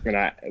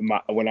 And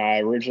when I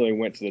originally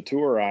went to the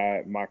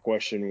tour, my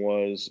question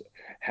was,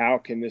 how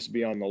can this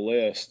be on the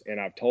list? And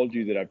I've told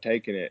you that I've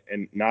taken it.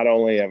 And not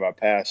only have I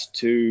passed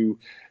 2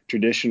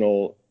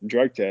 traditional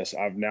drug tests,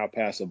 I've now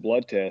passed a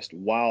blood test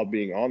while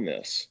being on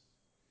this.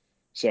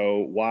 So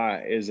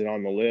why is it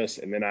on the list?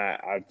 And then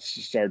I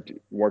started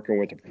working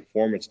with a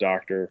performance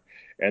doctor,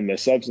 and the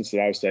substance that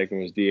I was taking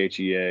was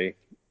DHEA.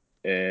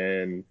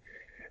 And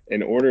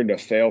in order to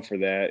fail for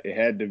that, it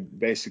had to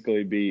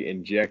basically be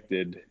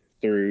injected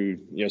through,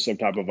 some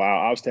type of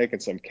vial. I was taking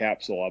some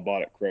capsule I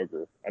bought at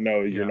Kroger. I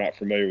know you're Yeah. not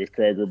familiar with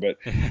Kroger, but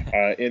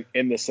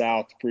in the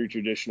South, pretty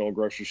traditional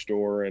grocery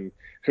store, and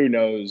who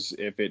knows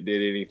if it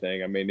did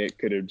anything. I mean, it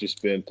could have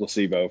just been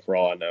placebo for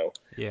all I know.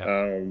 Yeah.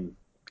 Um,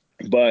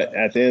 but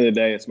at the end of the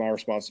day, it's my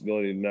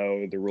responsibility to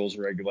know the rules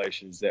and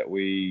regulations that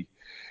we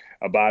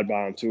abide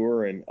by on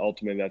tour, and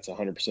ultimately that's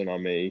 100%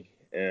 on me.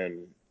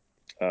 And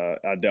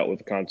I dealt with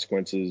the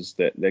consequences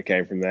that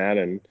came from that,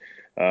 and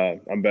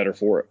I'm better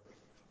for it.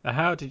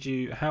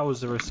 How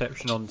was the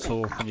reception on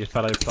tour from your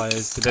fellow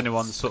players? Did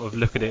anyone sort of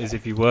look at it as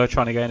if you were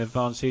trying to gain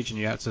advantage and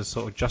you had to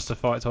sort of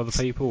justify it to other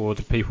people, or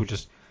did people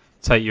just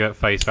take you at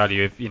face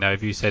value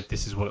if you said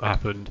this is what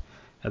happened,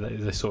 and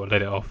they sort of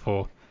let it off,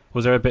 or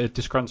was there a bit of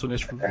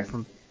disgruntledness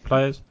from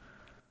players?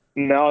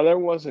 No, there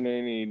wasn't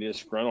any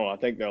disgruntled. I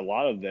think that a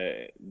lot of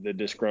the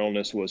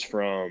disgruntledness was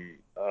from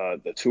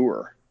the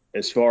tour,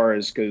 as far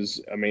as,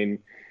 because I mean,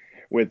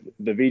 with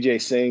the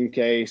Vijay Singh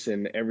case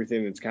and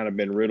everything that's kind of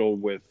been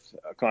riddled with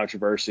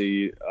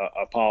controversy,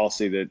 a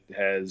policy that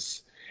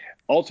has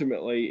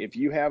ultimately, if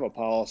you have a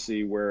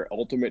policy where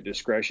ultimate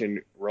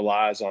discretion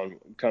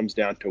comes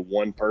down to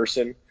one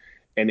person,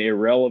 and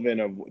irrelevant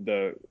of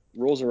the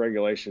rules and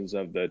regulations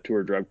of the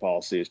tour drug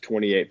policy is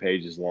 28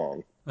 pages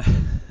long.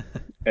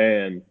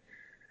 And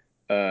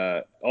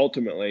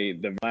ultimately,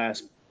 the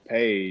last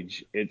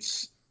page,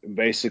 it's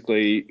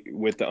basically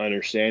with the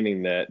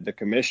understanding that the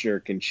commissioner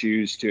can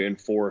choose to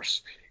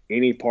enforce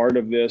any part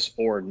of this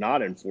or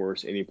not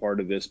enforce any part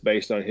of this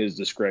based on his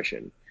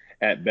discretion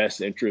at best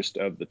interest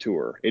of the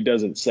tour. It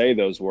doesn't say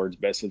those words,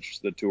 best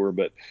interest of the tour,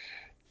 but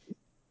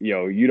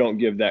you don't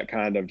give that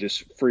kind of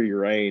just free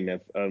reign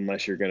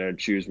unless you're going to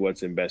choose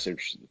what's in best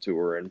interest of the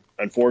tour. And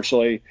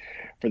unfortunately,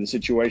 for the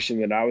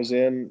situation that I was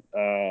in,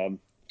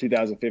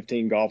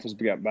 2015 golf was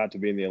about to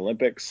be in the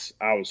Olympics.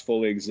 I was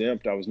fully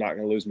exempt. I was not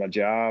going to lose my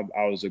job.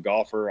 I was a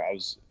golfer. I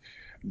was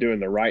doing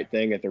the right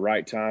thing at the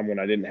right time when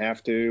I didn't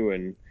have to,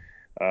 and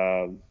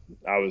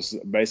I was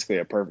basically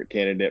a perfect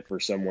candidate for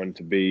someone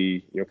to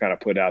be, kind of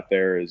put out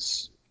there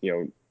as,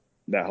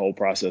 that whole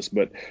process.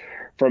 But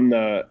from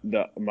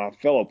my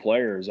fellow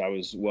players, I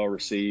was well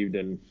received,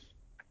 and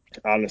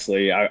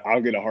honestly, I'll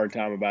get a hard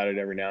time about it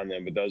every now and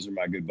then, but those are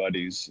my good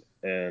buddies,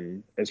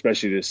 and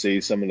especially to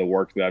see some of the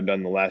work that I've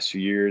done the last few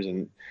years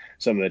and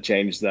some of the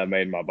changes that I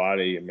made in my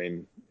body. I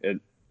mean,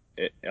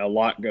 a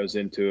lot goes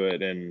into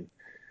it, and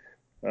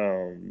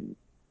um,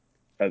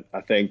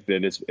 I think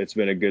that it's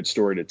been a good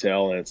story to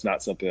tell, and it's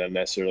not something I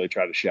necessarily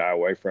try to shy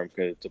away from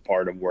because it's a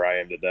part of where I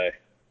am today.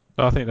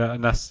 I think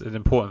that's an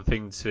important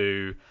thing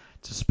to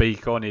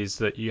speak on, is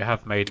that you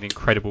have made an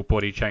incredible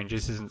body change.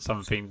 This isn't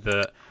something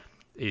that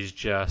is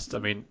just, I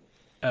mean,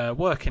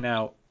 working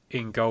out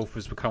in golf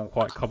has become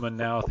quite common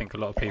now. I think a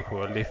lot of people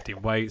are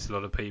lifting weights, a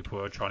lot of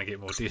people are trying to get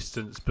more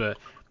distance, but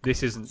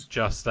this isn't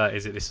just that,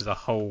 is it? This is a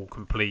whole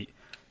complete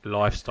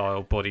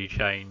lifestyle body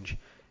change.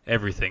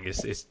 Everything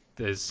is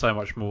there's so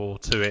much more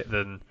to it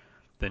than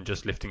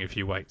just lifting a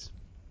few weights.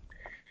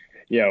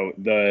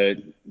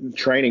 The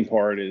training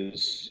part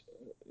is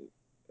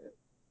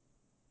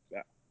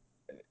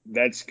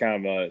that's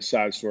kind of a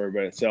side story by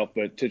itself.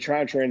 But to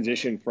try and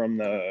transition from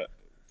the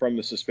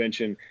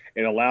suspension,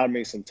 it allowed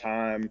me some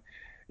time.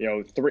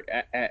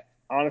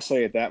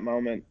 Honestly, at that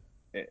moment,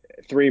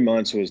 3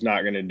 months was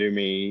not going to do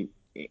me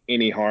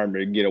any harm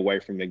to get away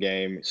from the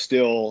game.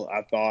 Still,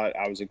 I thought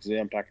I was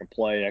exempt. I can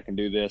play. I can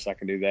do this. I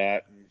can do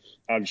that.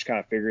 I just kind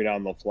of figured it out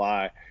on the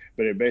fly.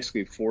 But it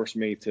basically forced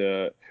me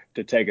to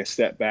take a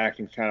step back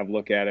and kind of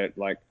look at it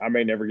like I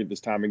may never get this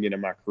time again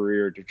in my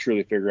career to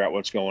truly figure out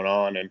what's going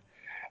on. And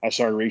I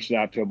started reaching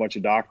out to a bunch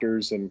of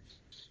doctors and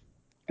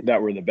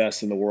that were the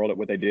best in the world at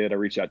what they did. I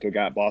reached out to a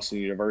guy at Boston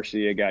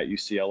University, a guy at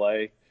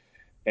UCLA,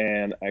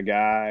 and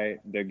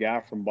the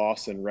guy from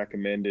Boston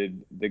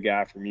recommended the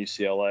guy from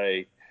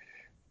UCLA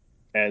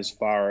as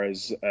far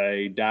as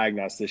a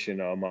diagnostician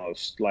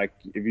almost. Like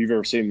if you've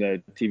ever seen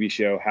the TV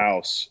show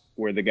House,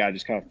 where the guy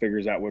just kind of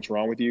figures out what's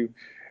wrong with you,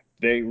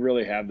 they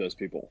really have those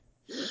people.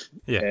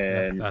 Yeah,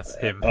 And that's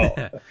him.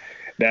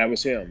 that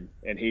was him.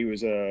 And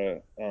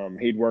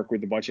he'd worked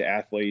with a bunch of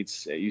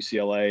athletes at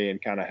UCLA and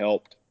kind of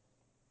helped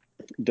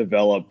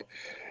develop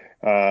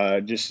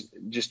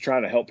just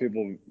trying to help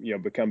people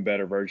become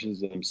better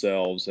versions of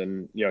themselves.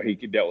 And he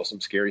dealt with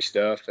some scary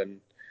stuff and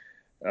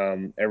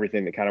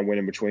everything that kind of went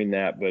in between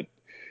that. But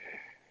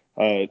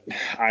I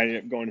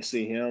ended up going to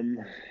see him,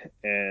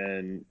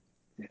 and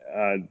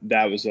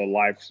that was a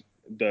life.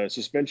 The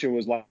suspension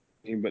was life,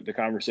 but the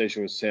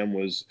conversation with him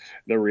was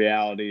the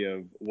reality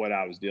of what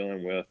I was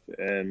dealing with.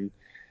 And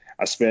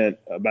I spent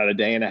about a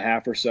day and a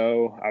half or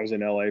so. I was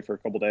in LA for a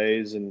couple of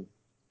days, and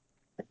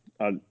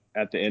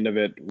at the end of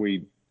it,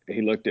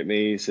 he looked at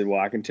me. He said, "Well,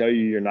 I can tell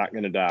you, you're not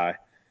going to die."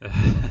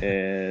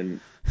 And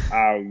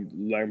I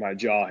let my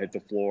jaw hit the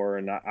floor.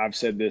 And I've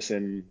said this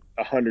in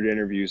 100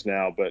 interviews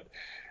now, but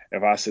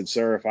if I said,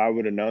 "Sir, if I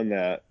would have known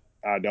that,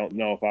 I don't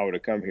know if I would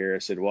have come here." I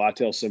said, "Well, I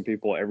tell some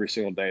people every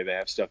single day they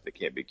have stuff that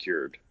can't be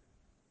cured."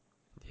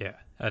 Yeah,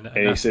 and And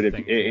he that's the said,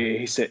 thing. Yeah,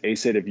 he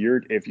said, if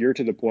you're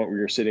to the point where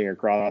you're sitting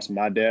across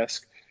my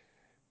desk,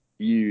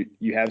 you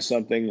have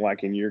something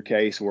like in your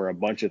case where a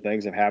bunch of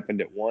things have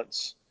happened at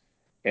once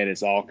and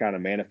it's all kind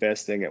of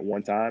manifesting at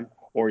one time,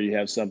 or you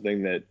have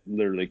something that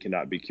literally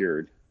cannot be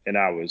cured. And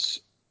I was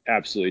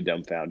absolutely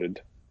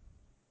dumbfounded.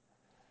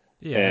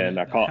 yeah. And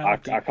And how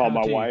do I called how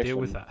my do you wife deal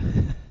with and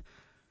that?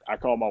 I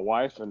called my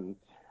wife and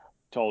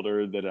told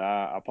her that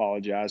I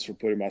apologized for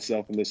putting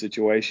myself in this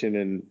situation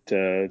and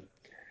to,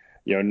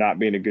 not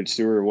being a good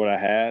steward of what I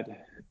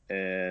had.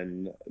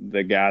 And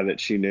the guy that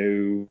she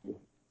knew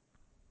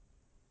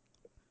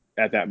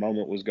at that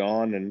moment was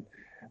gone, and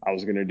I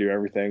was going to do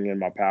everything in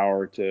my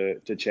power to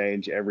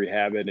change every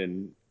habit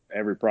and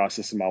every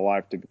process in my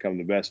life to become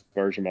the best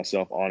version of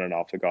myself on and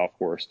off the golf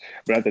course.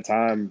 But at the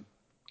time,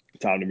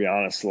 to be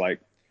honest, like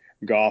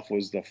golf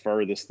was the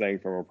furthest thing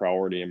from a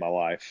priority in my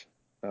life.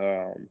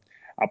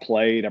 I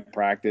played, I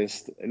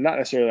practiced, and not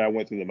necessarily I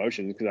went through the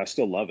motions because I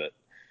still love it,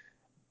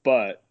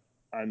 but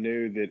I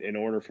knew that in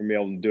order for me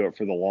able to do it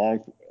for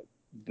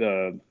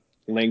the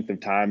length of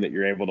time that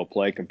you're able to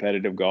play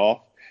competitive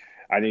golf,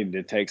 I needed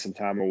to take some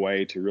time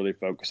away to really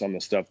focus on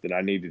the stuff that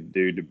I needed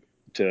to do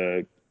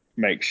to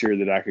make sure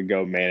that I could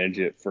go manage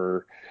it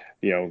for,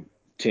 you know,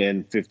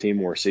 10, 15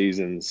 more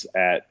seasons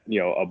at,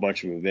 a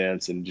bunch of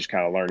events and just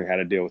kind of learning how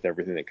to deal with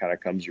everything that kind of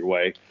comes your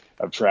way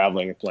of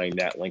traveling and playing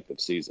that length of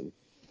season.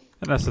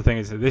 And that's the thing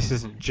is that this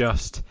isn't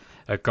just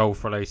a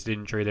golf-related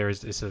injury.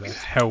 It's a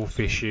health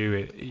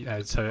issue.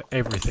 So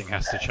everything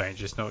has to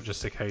change. It's not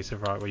just a case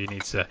of right, well, you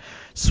need to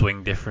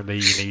swing differently.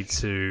 You need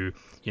to,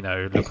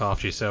 look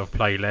after yourself,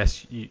 play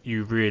less.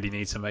 You really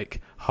need to make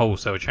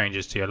wholesale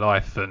changes to your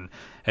life. And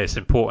it's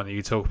important that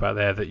you talk about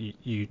there that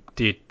you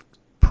did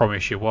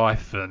promise your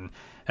wife and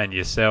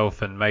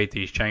yourself and made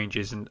these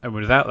changes. And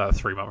without that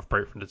 3 month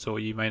break from the tour,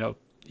 you may not.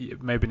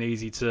 It may have been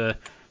easy to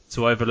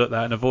overlook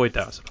that and avoid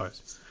that, I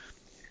suppose.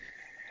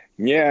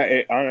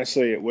 Yeah,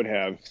 honestly, it would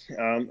have.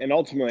 And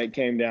ultimately, it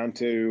came down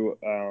to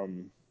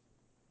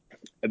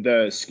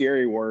the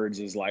scary words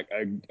is like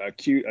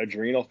acute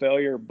adrenal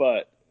failure,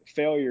 but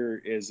failure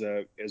is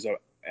a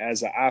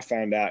as I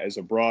found out is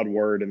a broad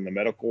word in the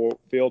medical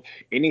field.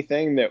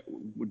 Anything that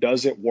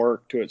doesn't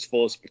work to its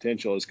fullest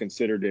potential is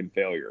considered in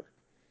failure.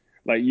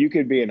 Like you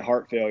could be in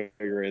heart failure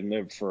and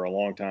live for a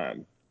long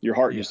time. Your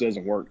heart Yeah. just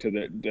doesn't work to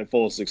the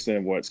fullest extent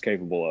of what it's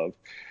capable of.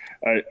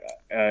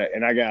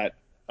 And I got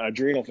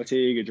adrenal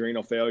fatigue,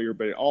 adrenal failure,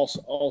 but it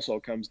also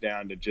comes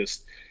down to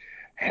just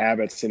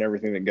habits and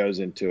everything that goes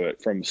into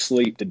it, from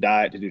sleep to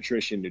diet to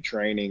nutrition to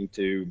training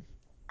to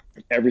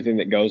everything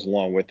that goes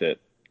along with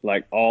it.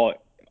 Like all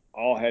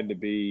had to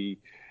be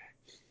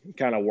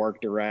kind of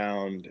worked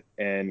around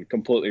and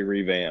completely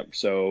revamped.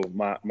 So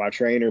my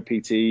trainer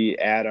PT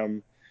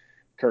Adam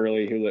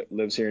Curley, who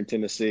lives here in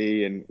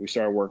Tennessee, and we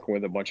started working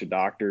with a bunch of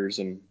doctors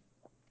and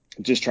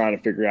just trying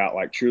to figure out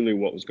like truly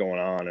what was going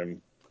on.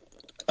 And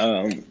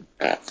um,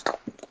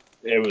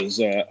 it was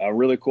a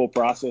really cool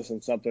process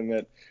and something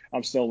that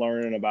I'm still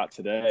learning about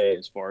today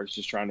as far as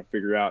just trying to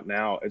figure out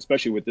now,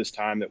 especially with this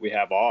time that we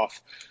have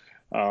off.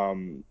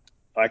 Um,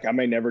 like I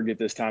may never get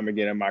this time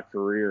again in my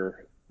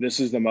career. This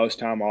is the most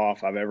time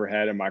off I've ever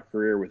had in my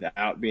career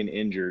without being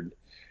injured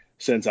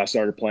since I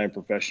started playing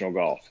professional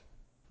golf.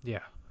 Yeah.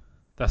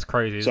 That's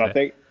crazy, So isn't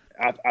it?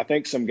 I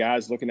think some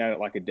guys looking at it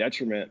like a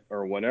detriment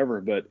or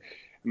whatever, but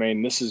I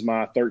mean, this is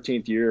my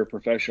 13th year of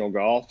professional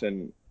golf,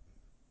 and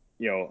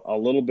a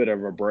little bit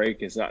of a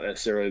break is not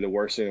necessarily the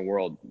worst thing in the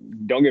world.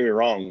 Don't get me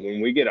wrong. When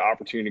we get an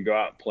opportunity to go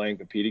out and play and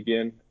compete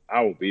again,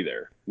 I will be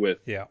there with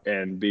Yeah.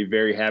 and be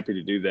very happy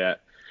to do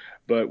that.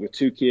 But with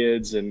two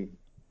kids and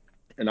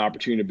an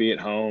opportunity to be at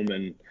home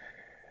and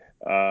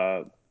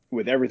uh,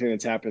 with everything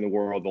that's happened in the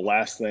world, the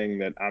last thing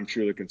that I'm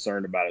truly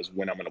concerned about is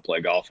when I'm going to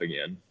play golf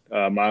again.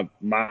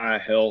 My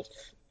health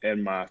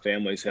and my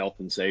family's health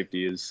and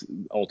safety is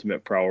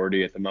ultimate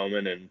priority at the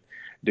moment, and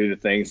do the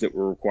things that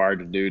we're required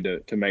to do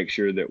to make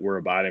sure that we're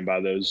abiding by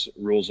those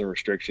rules and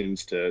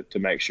restrictions to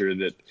make sure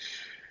that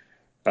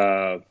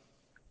uh,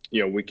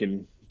 we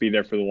can be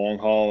there for the long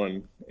haul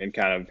and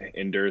kind of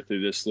endure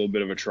through this little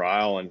bit of a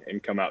trial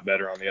and come out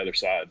better on the other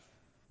side.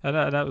 And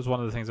that was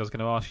one of the things I was going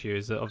to ask you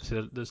is that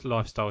obviously there's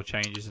lifestyle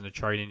changes and the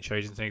training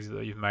changes and things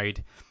that you've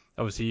made.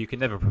 Obviously, you can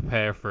never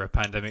prepare for a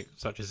pandemic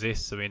such as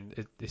this. I mean,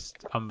 it's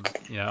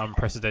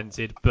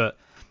unprecedented. But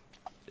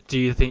do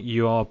you think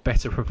you are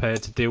better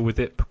prepared to deal with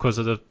it because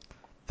of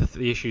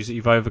the issues that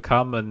you've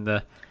overcome and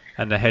the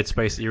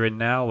headspace that you're in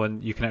now,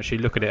 and you can actually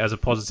look at it as a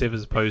positive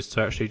as opposed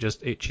to actually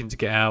just itching to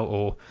get out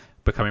or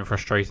becoming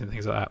frustrated and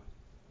things like that?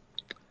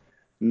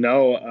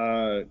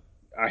 No,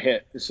 I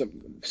hit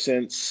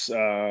since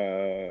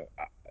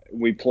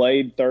we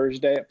played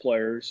Thursday at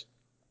Players,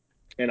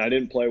 and I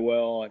didn't play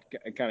well.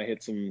 I kind of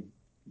hit some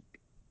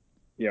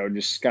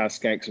just kind of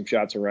skank some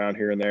shots around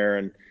here and there.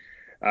 And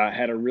I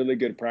had a really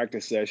good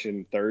practice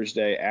session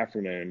Thursday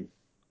afternoon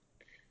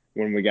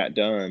when we got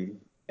done,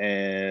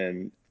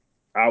 and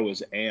I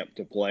was amped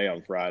to play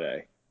on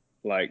Friday.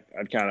 Like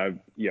I'd kind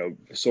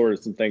of,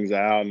 sorted some things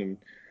out, and,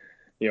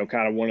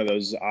 kind of one of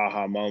those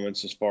aha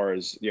moments as far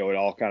as, it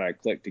all kind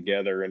of clicked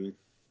together. And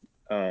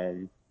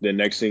the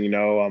next thing you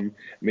know, I'm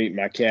meeting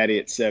my caddy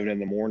at 7 in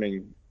the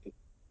morning,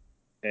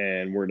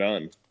 and we're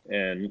done.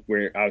 And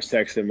I was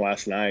texting him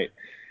last night,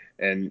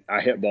 and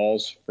I hit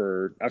balls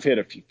I've hit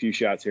a few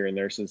shots here and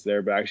there since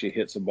there, but I actually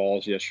hit some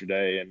balls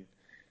yesterday. And,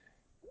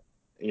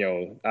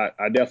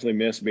 I definitely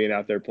miss being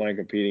out there playing,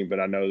 competing, but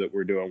I know that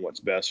we're doing what's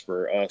best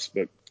for us.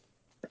 But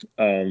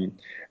to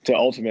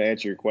ultimately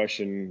answer your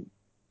question,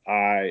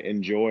 I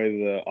enjoy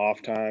the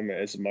off time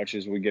as much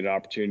as we get an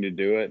opportunity to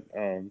do it.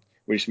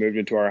 We just moved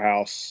into our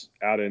house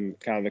out in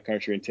kind of the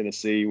country in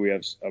Tennessee. We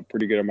have a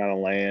pretty good amount of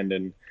land,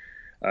 and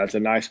it's a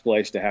nice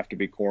place to have to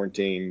be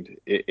quarantined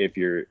if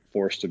you're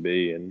forced to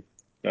be. And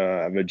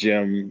I have a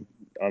gym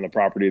on the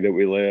property that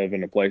we live,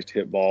 and a place to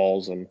hit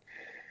balls, and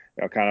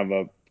kind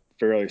of a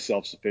fairly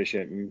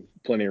self-sufficient, and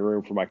plenty of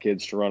room for my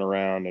kids to run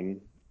around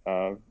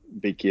and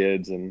be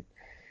kids. And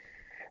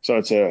so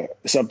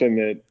it's something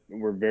that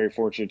we're very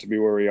fortunate to be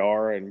where we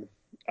are. And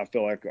I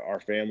feel like our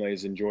family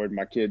has enjoyed.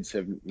 My kids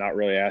have not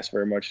really asked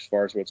very much as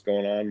far as what's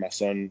going on. My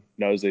son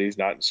knows that he's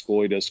not in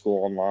school. He does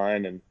school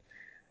online,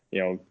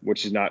 and,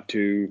 which is not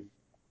too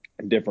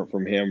different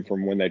from him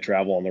from when they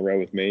travel on the road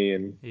with me.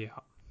 And Yeah.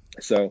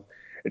 so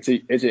it's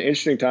an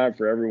interesting time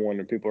for everyone,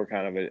 and people are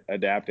kind of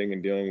adapting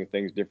and dealing with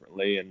things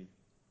differently. And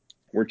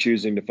we're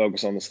choosing to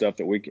focus on the stuff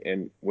that we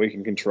can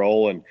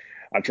control. And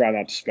I try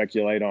not to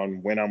speculate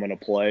on when I'm going to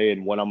play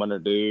and what I'm going to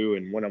do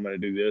and when I'm going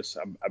to do this.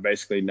 I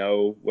basically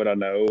know what I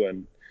know,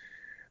 and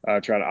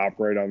try to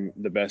operate on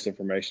the best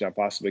information I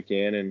possibly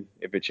can. And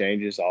if it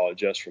changes, I'll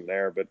adjust from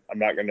there. But I'm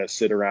not going to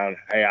sit around,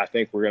 hey, I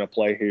think we're going to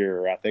play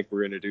here, or I think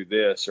we're going to do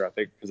this, or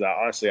because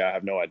honestly, I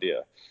have no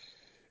idea.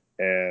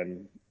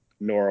 And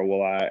nor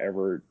will I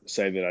ever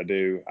say that I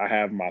do. I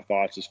have my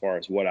thoughts as far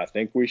as what I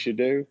think we should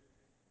do,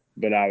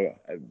 but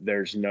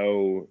there's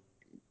no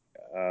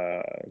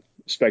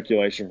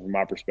speculation from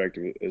my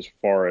perspective as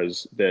far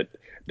as that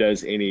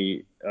does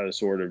any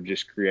sort of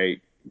just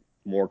create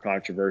more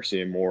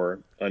controversy and more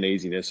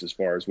uneasiness as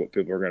far as what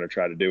people are going to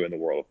try to do in the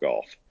world of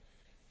golf.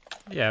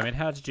 Yeah, I mean,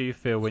 how did you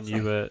feel when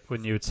you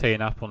were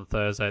teeing up on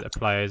Thursday at the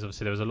Players?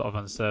 Obviously, there was a lot of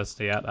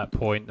uncertainty at that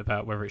point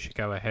about whether it should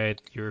go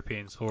ahead.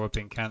 European Tour had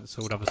been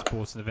cancelled, other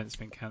sporting events had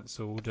been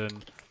cancelled,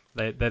 and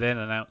they then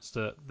announced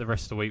that the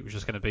rest of the week was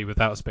just going to be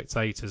without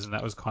spectators, and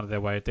that was kind of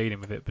their way of dealing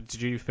with it. But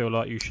did you feel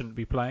like you shouldn't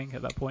be playing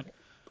at that point?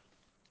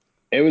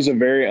 It was a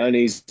very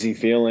uneasy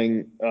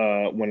feeling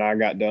when I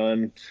got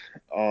done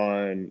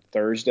on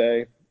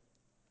Thursday,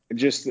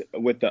 just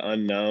with the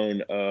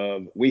unknown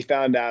of. We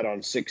found out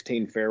on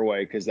 16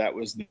 fairway because that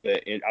was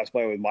I was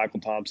playing with Michael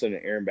Thompson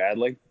and Aaron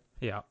Badley.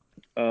 Yeah.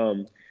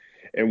 Um,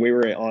 and we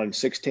were on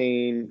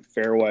 16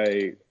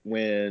 fairway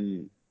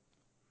when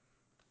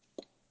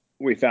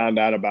we found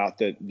out about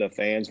that the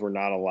fans were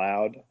not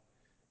allowed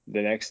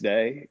the next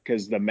day,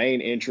 because the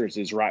main entrance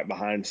is right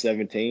behind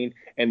 17,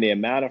 and the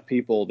amount of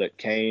people that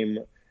came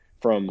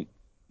from.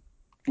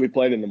 We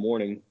played in the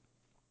morning.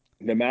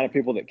 The amount of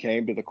people that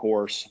came to the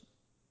course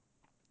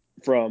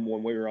from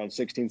when we were on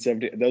 16,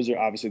 17, those are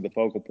obviously the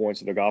focal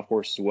points of the golf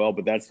course as well,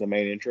 but that's the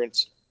main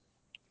entrance.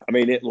 I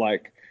mean, it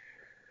like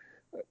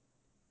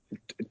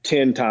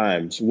 10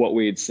 times what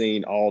we had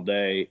seen all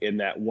day in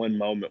that one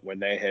moment when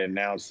they had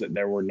announced that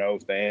there were no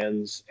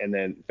fans, and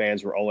then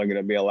fans were only going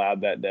to be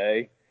allowed that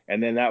day.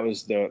 And then that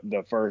was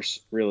the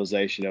first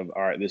realization of,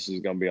 all right, this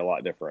is going to be a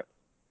lot different.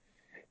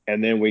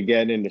 And then we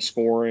get into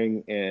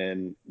scoring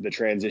and the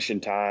transition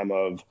time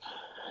of,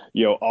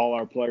 all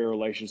our player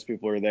relations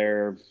people are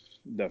there,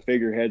 the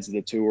figureheads of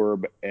the tour,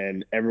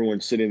 and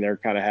everyone's sitting there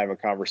kind of having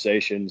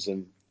conversations.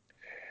 And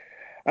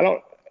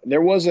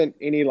there wasn't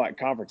any like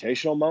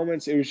confrontational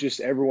moments. It was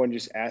just everyone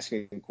just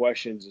asking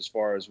questions as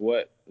far as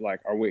what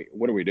are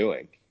we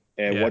doing,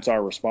 and Yeah. what's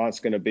our response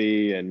going to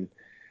be. And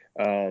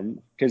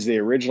because the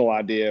original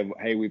idea of,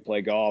 hey, we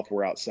play golf,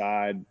 we're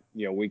outside,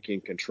 we can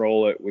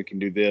control it, we can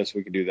do this,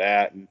 we can do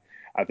that. And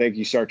I think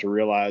you start to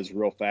realize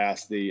real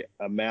fast the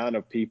amount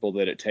of people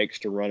that it takes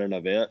to run an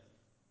event,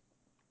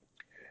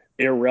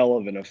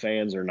 irrelevant of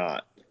fans or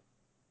not,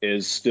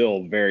 is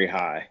still very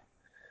high.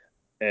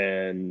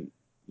 And,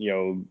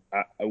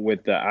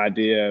 with the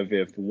idea of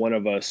if one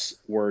of us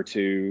were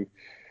to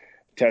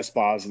test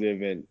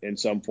positive in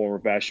some form or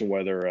fashion,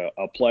 whether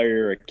a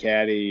player, a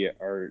caddy,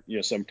 or,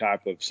 some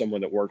type of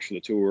someone that works for the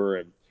tour.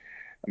 And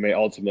I mean,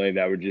 ultimately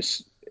that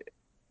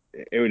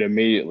it would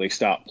immediately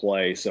stop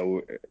play.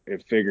 So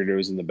it figured it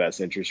was in the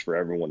best interest for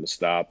everyone to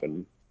stop.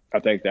 And I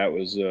think that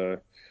was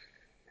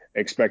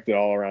expected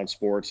all around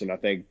sports. And I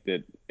think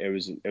that it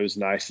was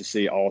nice to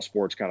see all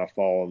sports kind of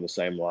fall on the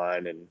same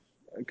line. And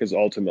because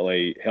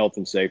ultimately health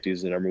and safety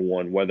is the number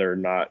one, whether or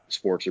not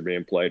sports are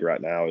being played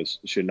right now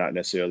should not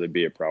necessarily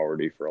be a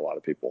priority for a lot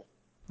of people.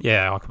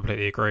 Yeah, I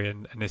completely agree.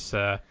 And this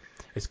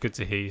it's good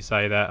to hear you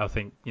say that. I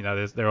think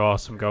there are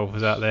some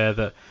golfers out there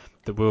that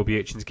will be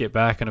itching to get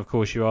back, and of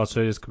course you are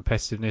too. There's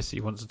competitiveness that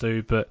you want to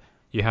do, but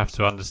you have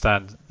to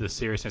understand the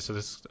seriousness of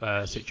this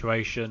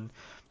situation.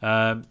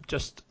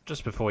 Just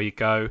before you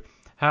go,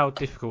 how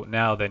difficult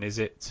now then is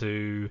it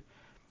to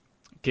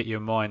get your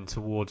mind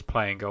towards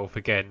playing golf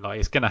again? Like,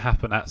 it's going to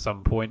happen at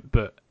some point,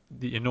 but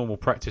your normal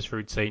practice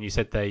routine, you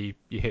said there you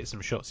hit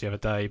some shots the other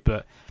day,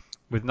 but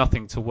with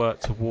nothing to work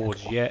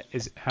towards yet,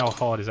 how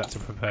hard is that to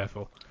prepare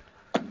for?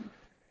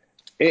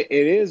 It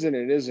is and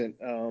it isn't.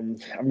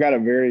 I've got a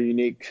very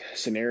unique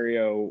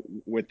scenario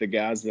with the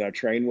guys that I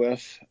train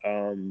with.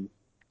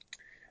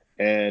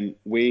 And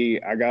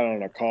I got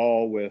on a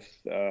call with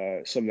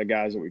some of the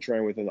guys that we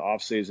train with in the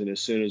off season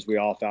as soon as we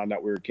all found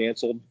out we were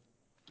canceled.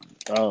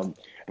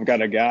 I've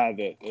got a guy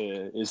that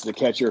is the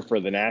catcher for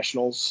the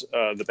Nationals,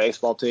 the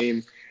baseball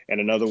team, and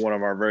another one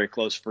of our very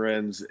close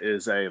friends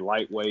is a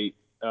lightweight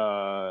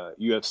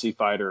UFC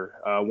fighter,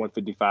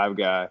 155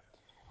 guy.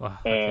 Wow,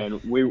 okay.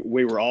 And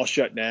we were all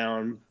shut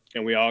down,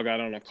 and we all got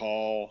on a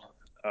call.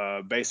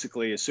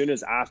 Basically, as soon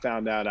as I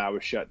found out I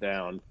was shut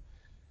down,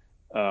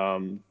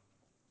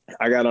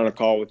 I got on a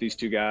call with these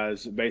two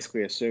guys,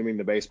 basically assuming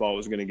the baseball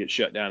was going to get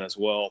shut down as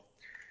well.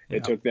 It Yeah,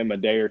 took them a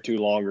day or two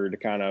longer to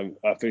kind of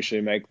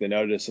officially make the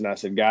notice. And I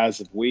said, guys,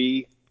 if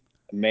we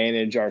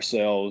manage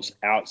ourselves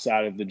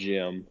outside of the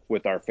gym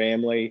with our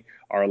family,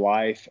 our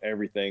life,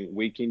 everything,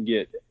 we can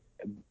get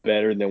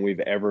better than we've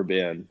ever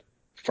been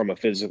from a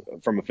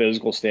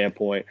physical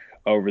standpoint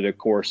over the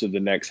course of the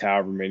next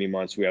however many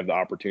months we have the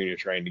opportunity to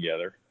train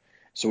together.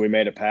 So we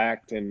made a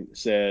pact and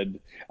said,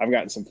 I've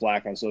gotten some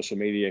flack on social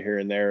media here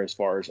and there as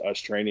far as us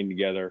training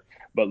together,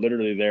 but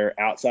literally they're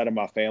outside of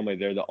my family.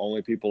 They're the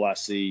only people I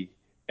see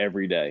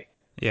every day.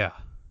 yeah,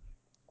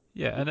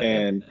 yeah, and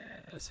And,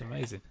 it's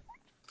amazing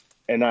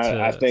I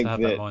to think have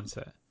that that,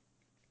 mindset.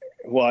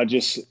 well,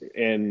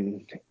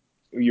 and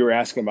you were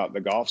asking about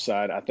the golf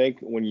side. I think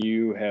when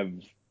you have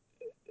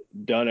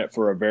done it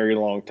for a very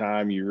long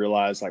time, you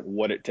realize like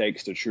what it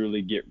takes to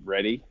truly get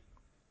ready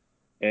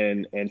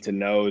and to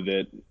know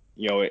that,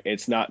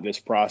 it's not this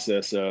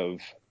process of,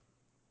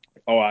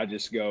 oh, I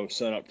just go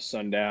sun up to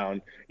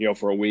sundown,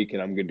 for a week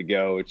and I'm good to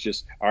go. It's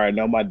just, all right, I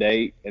know my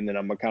date, and then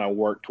I'm gonna kind of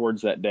work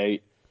towards that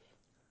date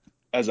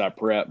as I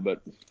prep.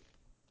 But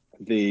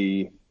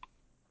the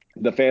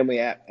family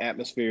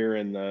atmosphere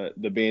and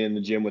the being in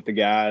the gym with the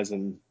guys,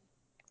 and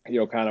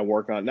kind of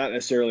work on, not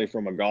necessarily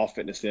from a golf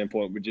fitness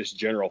standpoint, but just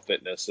general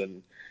fitness,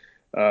 and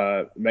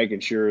making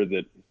sure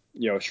that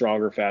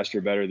stronger,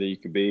 faster, better than you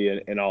could be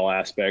in all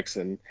aspects.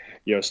 And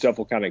stuff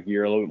will kind of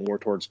gear a little bit more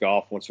towards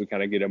golf once we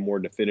kind of get a more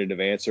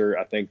definitive answer.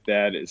 I think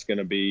that is going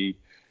to be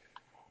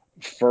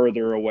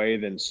further away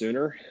than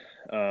sooner,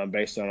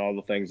 based on all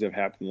the things that have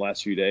happened the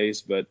last few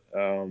days. But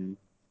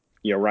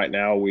right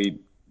now we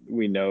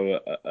know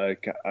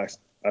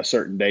a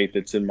certain date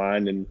that's in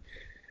mind in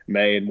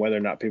May, and whether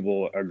or not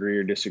people agree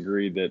or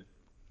disagree that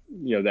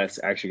that's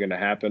actually going to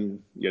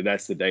happen.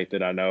 That's the date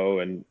that I know,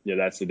 and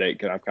that's the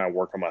date I'm kind of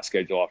working my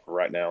schedule off of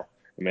right now.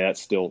 I mean,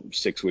 that's still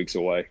 6 weeks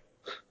away.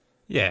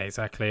 Yeah,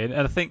 exactly, and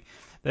I think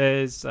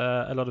there's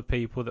a lot of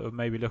people that would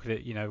maybe look at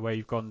it, where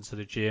you've gone to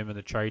the gym and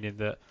the training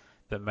that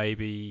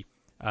maybe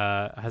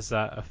has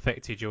that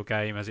affected your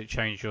game? Has it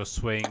changed your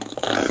swing?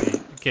 Obviously,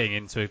 getting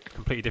into a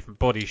completely different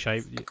body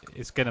shape,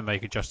 it's going to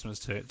make adjustments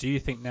to it. Do you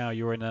think now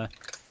you're in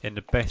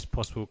the best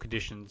possible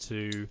condition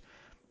to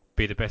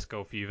be the best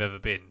golfer you've ever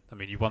been? I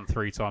mean, you've won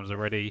 3 times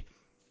already.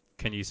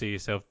 Can you see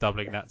yourself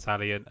doubling that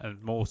tally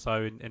and more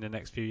so in the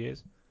next few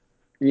years?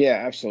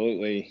 Yeah,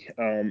 absolutely.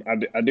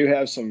 I do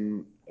have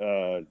some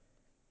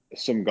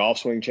golf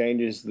swing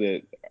changes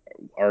that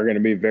are going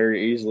to be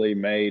very easily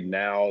made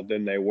now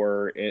than they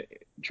were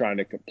trying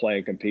to play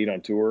and compete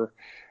on tour.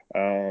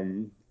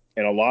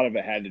 And a lot of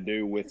it had to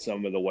do with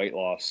some of the weight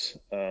loss.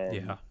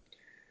 Yeah,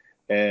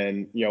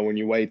 And, when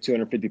you weigh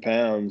 250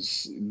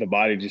 pounds, the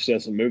body just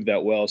doesn't move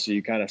that well. So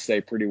you kind of stay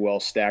pretty well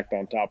stacked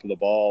on top of the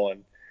ball.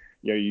 And,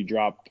 you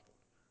drop,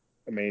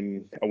 I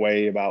mean, I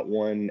weigh about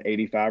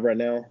 185 right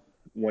now,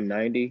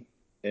 190,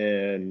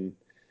 and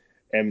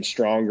am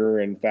stronger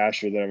and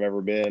faster than I've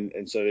ever been.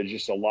 And so there's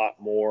just a lot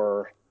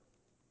more,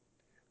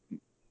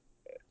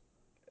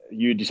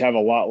 you just have a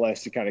lot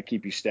less to kind of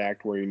keep you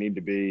stacked where you need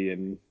to be.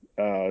 And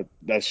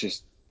that's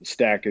just,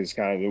 stack is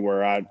kind of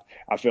where I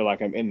feel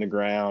like I'm in the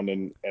ground,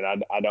 and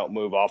I don't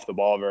move off the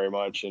ball very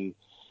much. And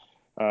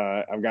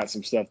I've got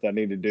some stuff that I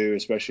need to do,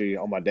 especially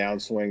on my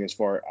downswing. As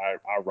far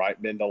I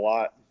right bend a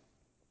lot,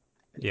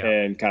 yeah.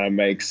 and kind of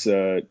makes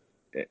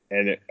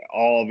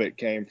all of it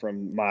came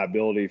from my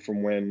ability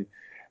from when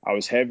I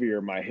was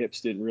heavier. My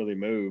hips didn't really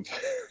move.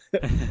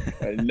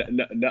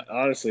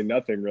 Honestly,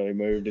 nothing really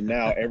moved, and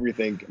now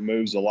everything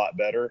moves a lot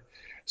better.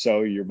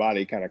 So your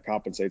body kind of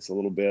compensates a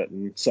little bit,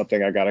 and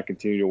something I got to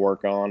continue to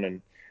work on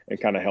and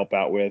kind of help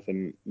out with,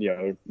 and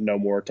no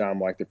more time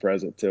like the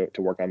present to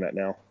work on that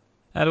now.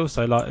 And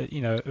also, like,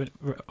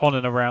 on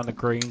and around the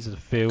greens, the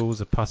fields,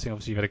 the putting.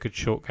 Obviously, you've had a good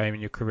short game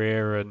in your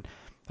career, and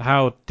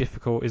how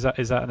difficult is that?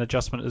 Is that an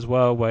adjustment as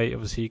well, where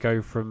obviously you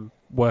go from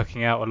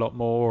working out a lot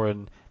more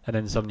and and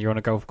then suddenly you're on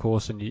a golf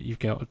course and you've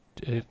got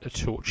a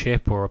short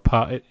chip or a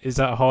putt. Is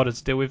that harder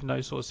to deal with in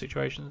those sort of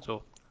situations?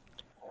 Or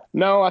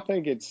No, I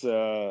think it's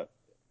the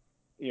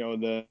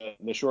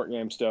short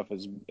game stuff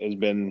has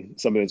been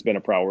something that's been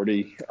a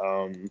priority.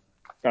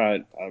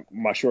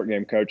 My short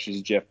game coach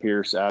is Jeff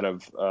Pierce out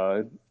of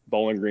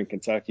Bowling Green,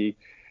 Kentucky,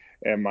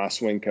 and my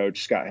swing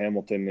coach Scott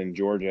Hamilton in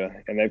Georgia,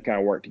 and they've kind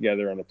of worked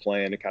together on a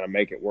plan to kind of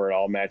make it where it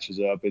all matches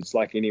up. It's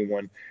like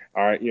anyone,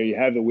 all right, you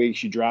have the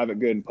weeks you drive it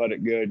good and putt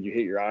it good, you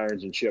hit your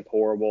irons and chip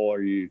horrible,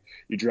 or you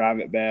drive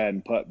it bad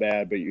and putt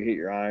bad, but you hit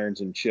your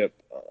irons and chip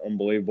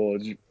unbelievable.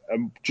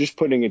 Just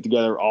putting it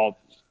together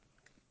all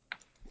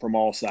from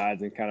all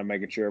sides and kind of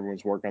making sure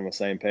everyone's working on the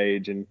same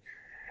page. And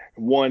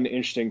one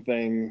interesting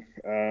thing,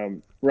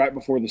 right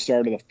before the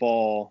start of the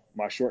fall,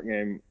 my short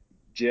game,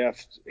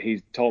 Jeff,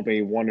 he told me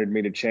he wanted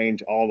me to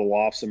change all the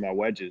lofts in my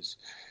wedges.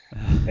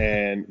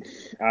 And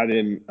I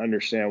didn't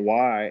understand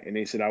why. And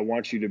he said, I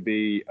want you to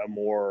be a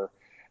more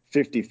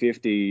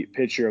 50-50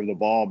 pitcher of the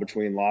ball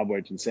between lob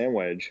wedge and sand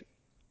wedge.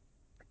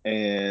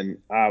 And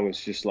I was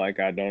just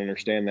like, I don't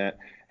understand that.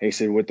 He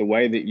said, with the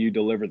way that you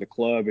deliver the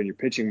club and your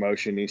pitching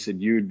motion, he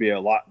said, you would be a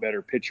lot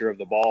better pitcher of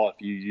the ball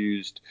if you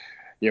used,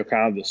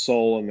 kind of the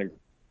soul and the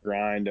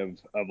grind of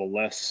a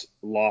less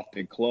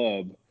lofted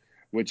club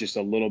with just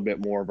a little bit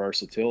more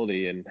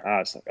versatility. And I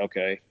was like,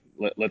 okay,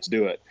 let's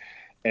do it.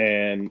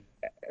 And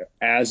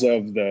as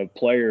of the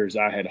players,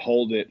 I had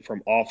hold it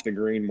from off the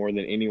green more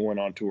than anyone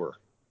on tour.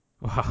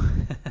 wow,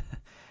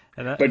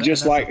 But and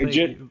just that's the like,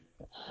 thing.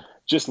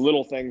 just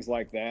little things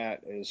like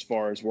that, as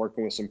far as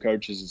working with some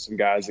coaches and some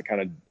guys that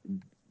kind of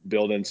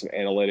build in some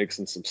analytics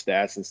and some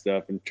stats and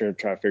stuff, and try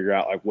to figure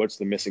out like what's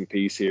the missing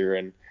piece here,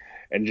 and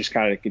just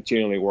kind of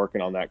continually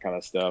working on that kind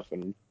of stuff.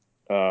 And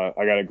I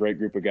got a great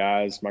group of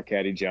guys. My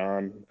caddy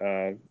John,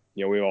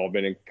 we've all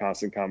been in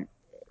constant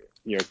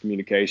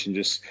communication,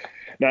 just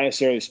not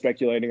necessarily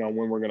speculating on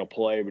when we're going to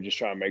play, but just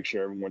trying to make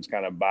sure everyone's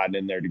kind of biting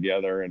in there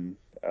together. And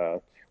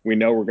we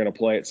know we're going to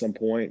play at some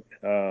point,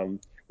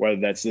 whether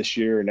that's this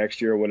year or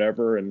next year or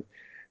whatever. And,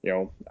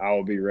 I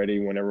will be ready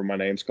whenever my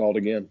name's called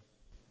again.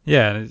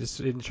 Yeah, and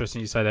it's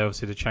interesting you say that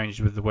obviously the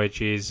change with the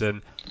wedges.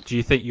 And do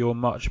you think you're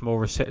much more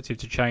receptive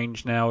to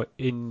change now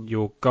in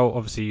your goal?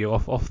 Obviously, you're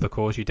off the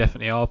course, you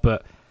definitely are,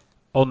 but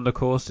on the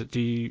course,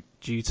 do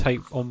you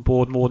take on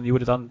board more than you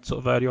would have done sort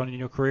of early on in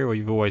your career, or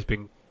you've always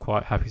been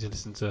quite happy to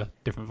listen to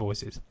different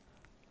voices?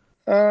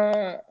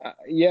 Uh,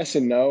 yes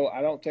and no.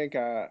 I don't think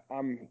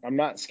I'm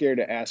not scared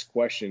to ask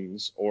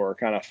questions or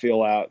kind of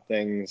feel out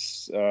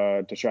things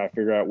to try to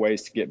figure out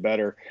ways to get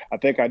better. I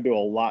think I do a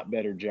lot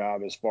better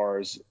job as far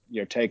as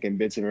taking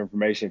bits of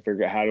information,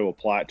 figure out how to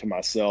apply it to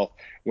myself.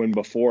 When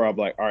before I'm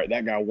like, all right,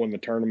 that guy won the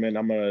tournament,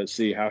 I'm gonna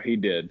see how he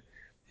did,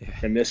 Yeah,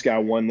 and this guy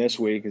won this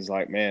week. Is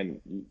like,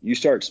 man, you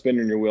start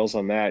spinning your wheels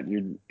on that,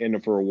 you're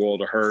in for a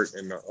world of hurt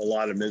and a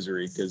lot of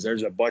misery because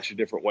there's a bunch of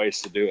different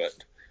ways to do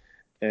it.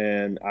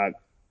 And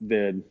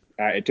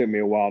it took me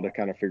a while to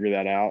kind of figure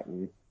that out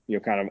and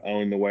kind of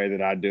own the way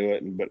that I do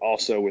it, but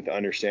also with the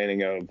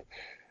understanding of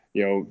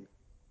you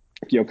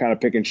know kind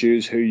of pick and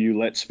choose who you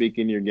let speak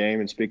into your game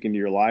and speak into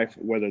your life,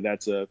 whether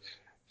that's a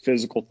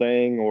physical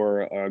thing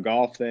or a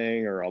golf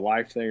thing or a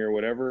life thing or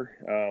whatever.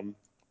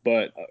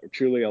 But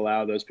truly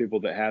allow those people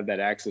that have that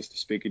access to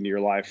speak into your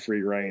life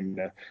free reign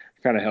to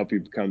kind of help you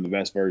become the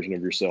best version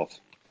of yourself.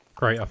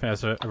 great. I think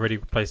that's a really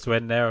good place to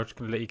end there. I'm just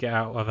going to let you get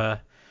out of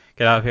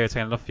here,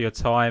 taking enough of your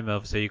time.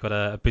 Obviously, you've got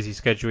a busy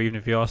schedule, even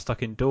if you are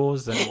stuck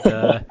indoors.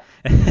 And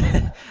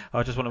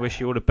I just want to wish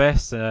you all the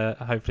best.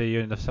 Hopefully,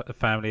 you and the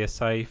family are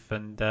safe.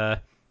 And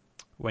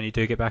when you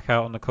do get back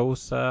out on the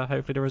course,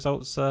 hopefully the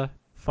results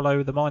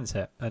follow the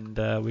mindset,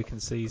 and we can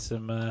see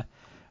some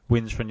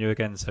wins from you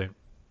again soon.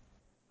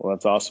 Well,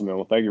 that's awesome, man.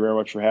 Well, thank you very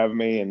much for having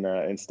me,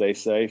 and stay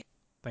safe.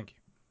 Thank you.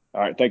 All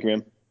right, thank you,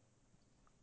 man.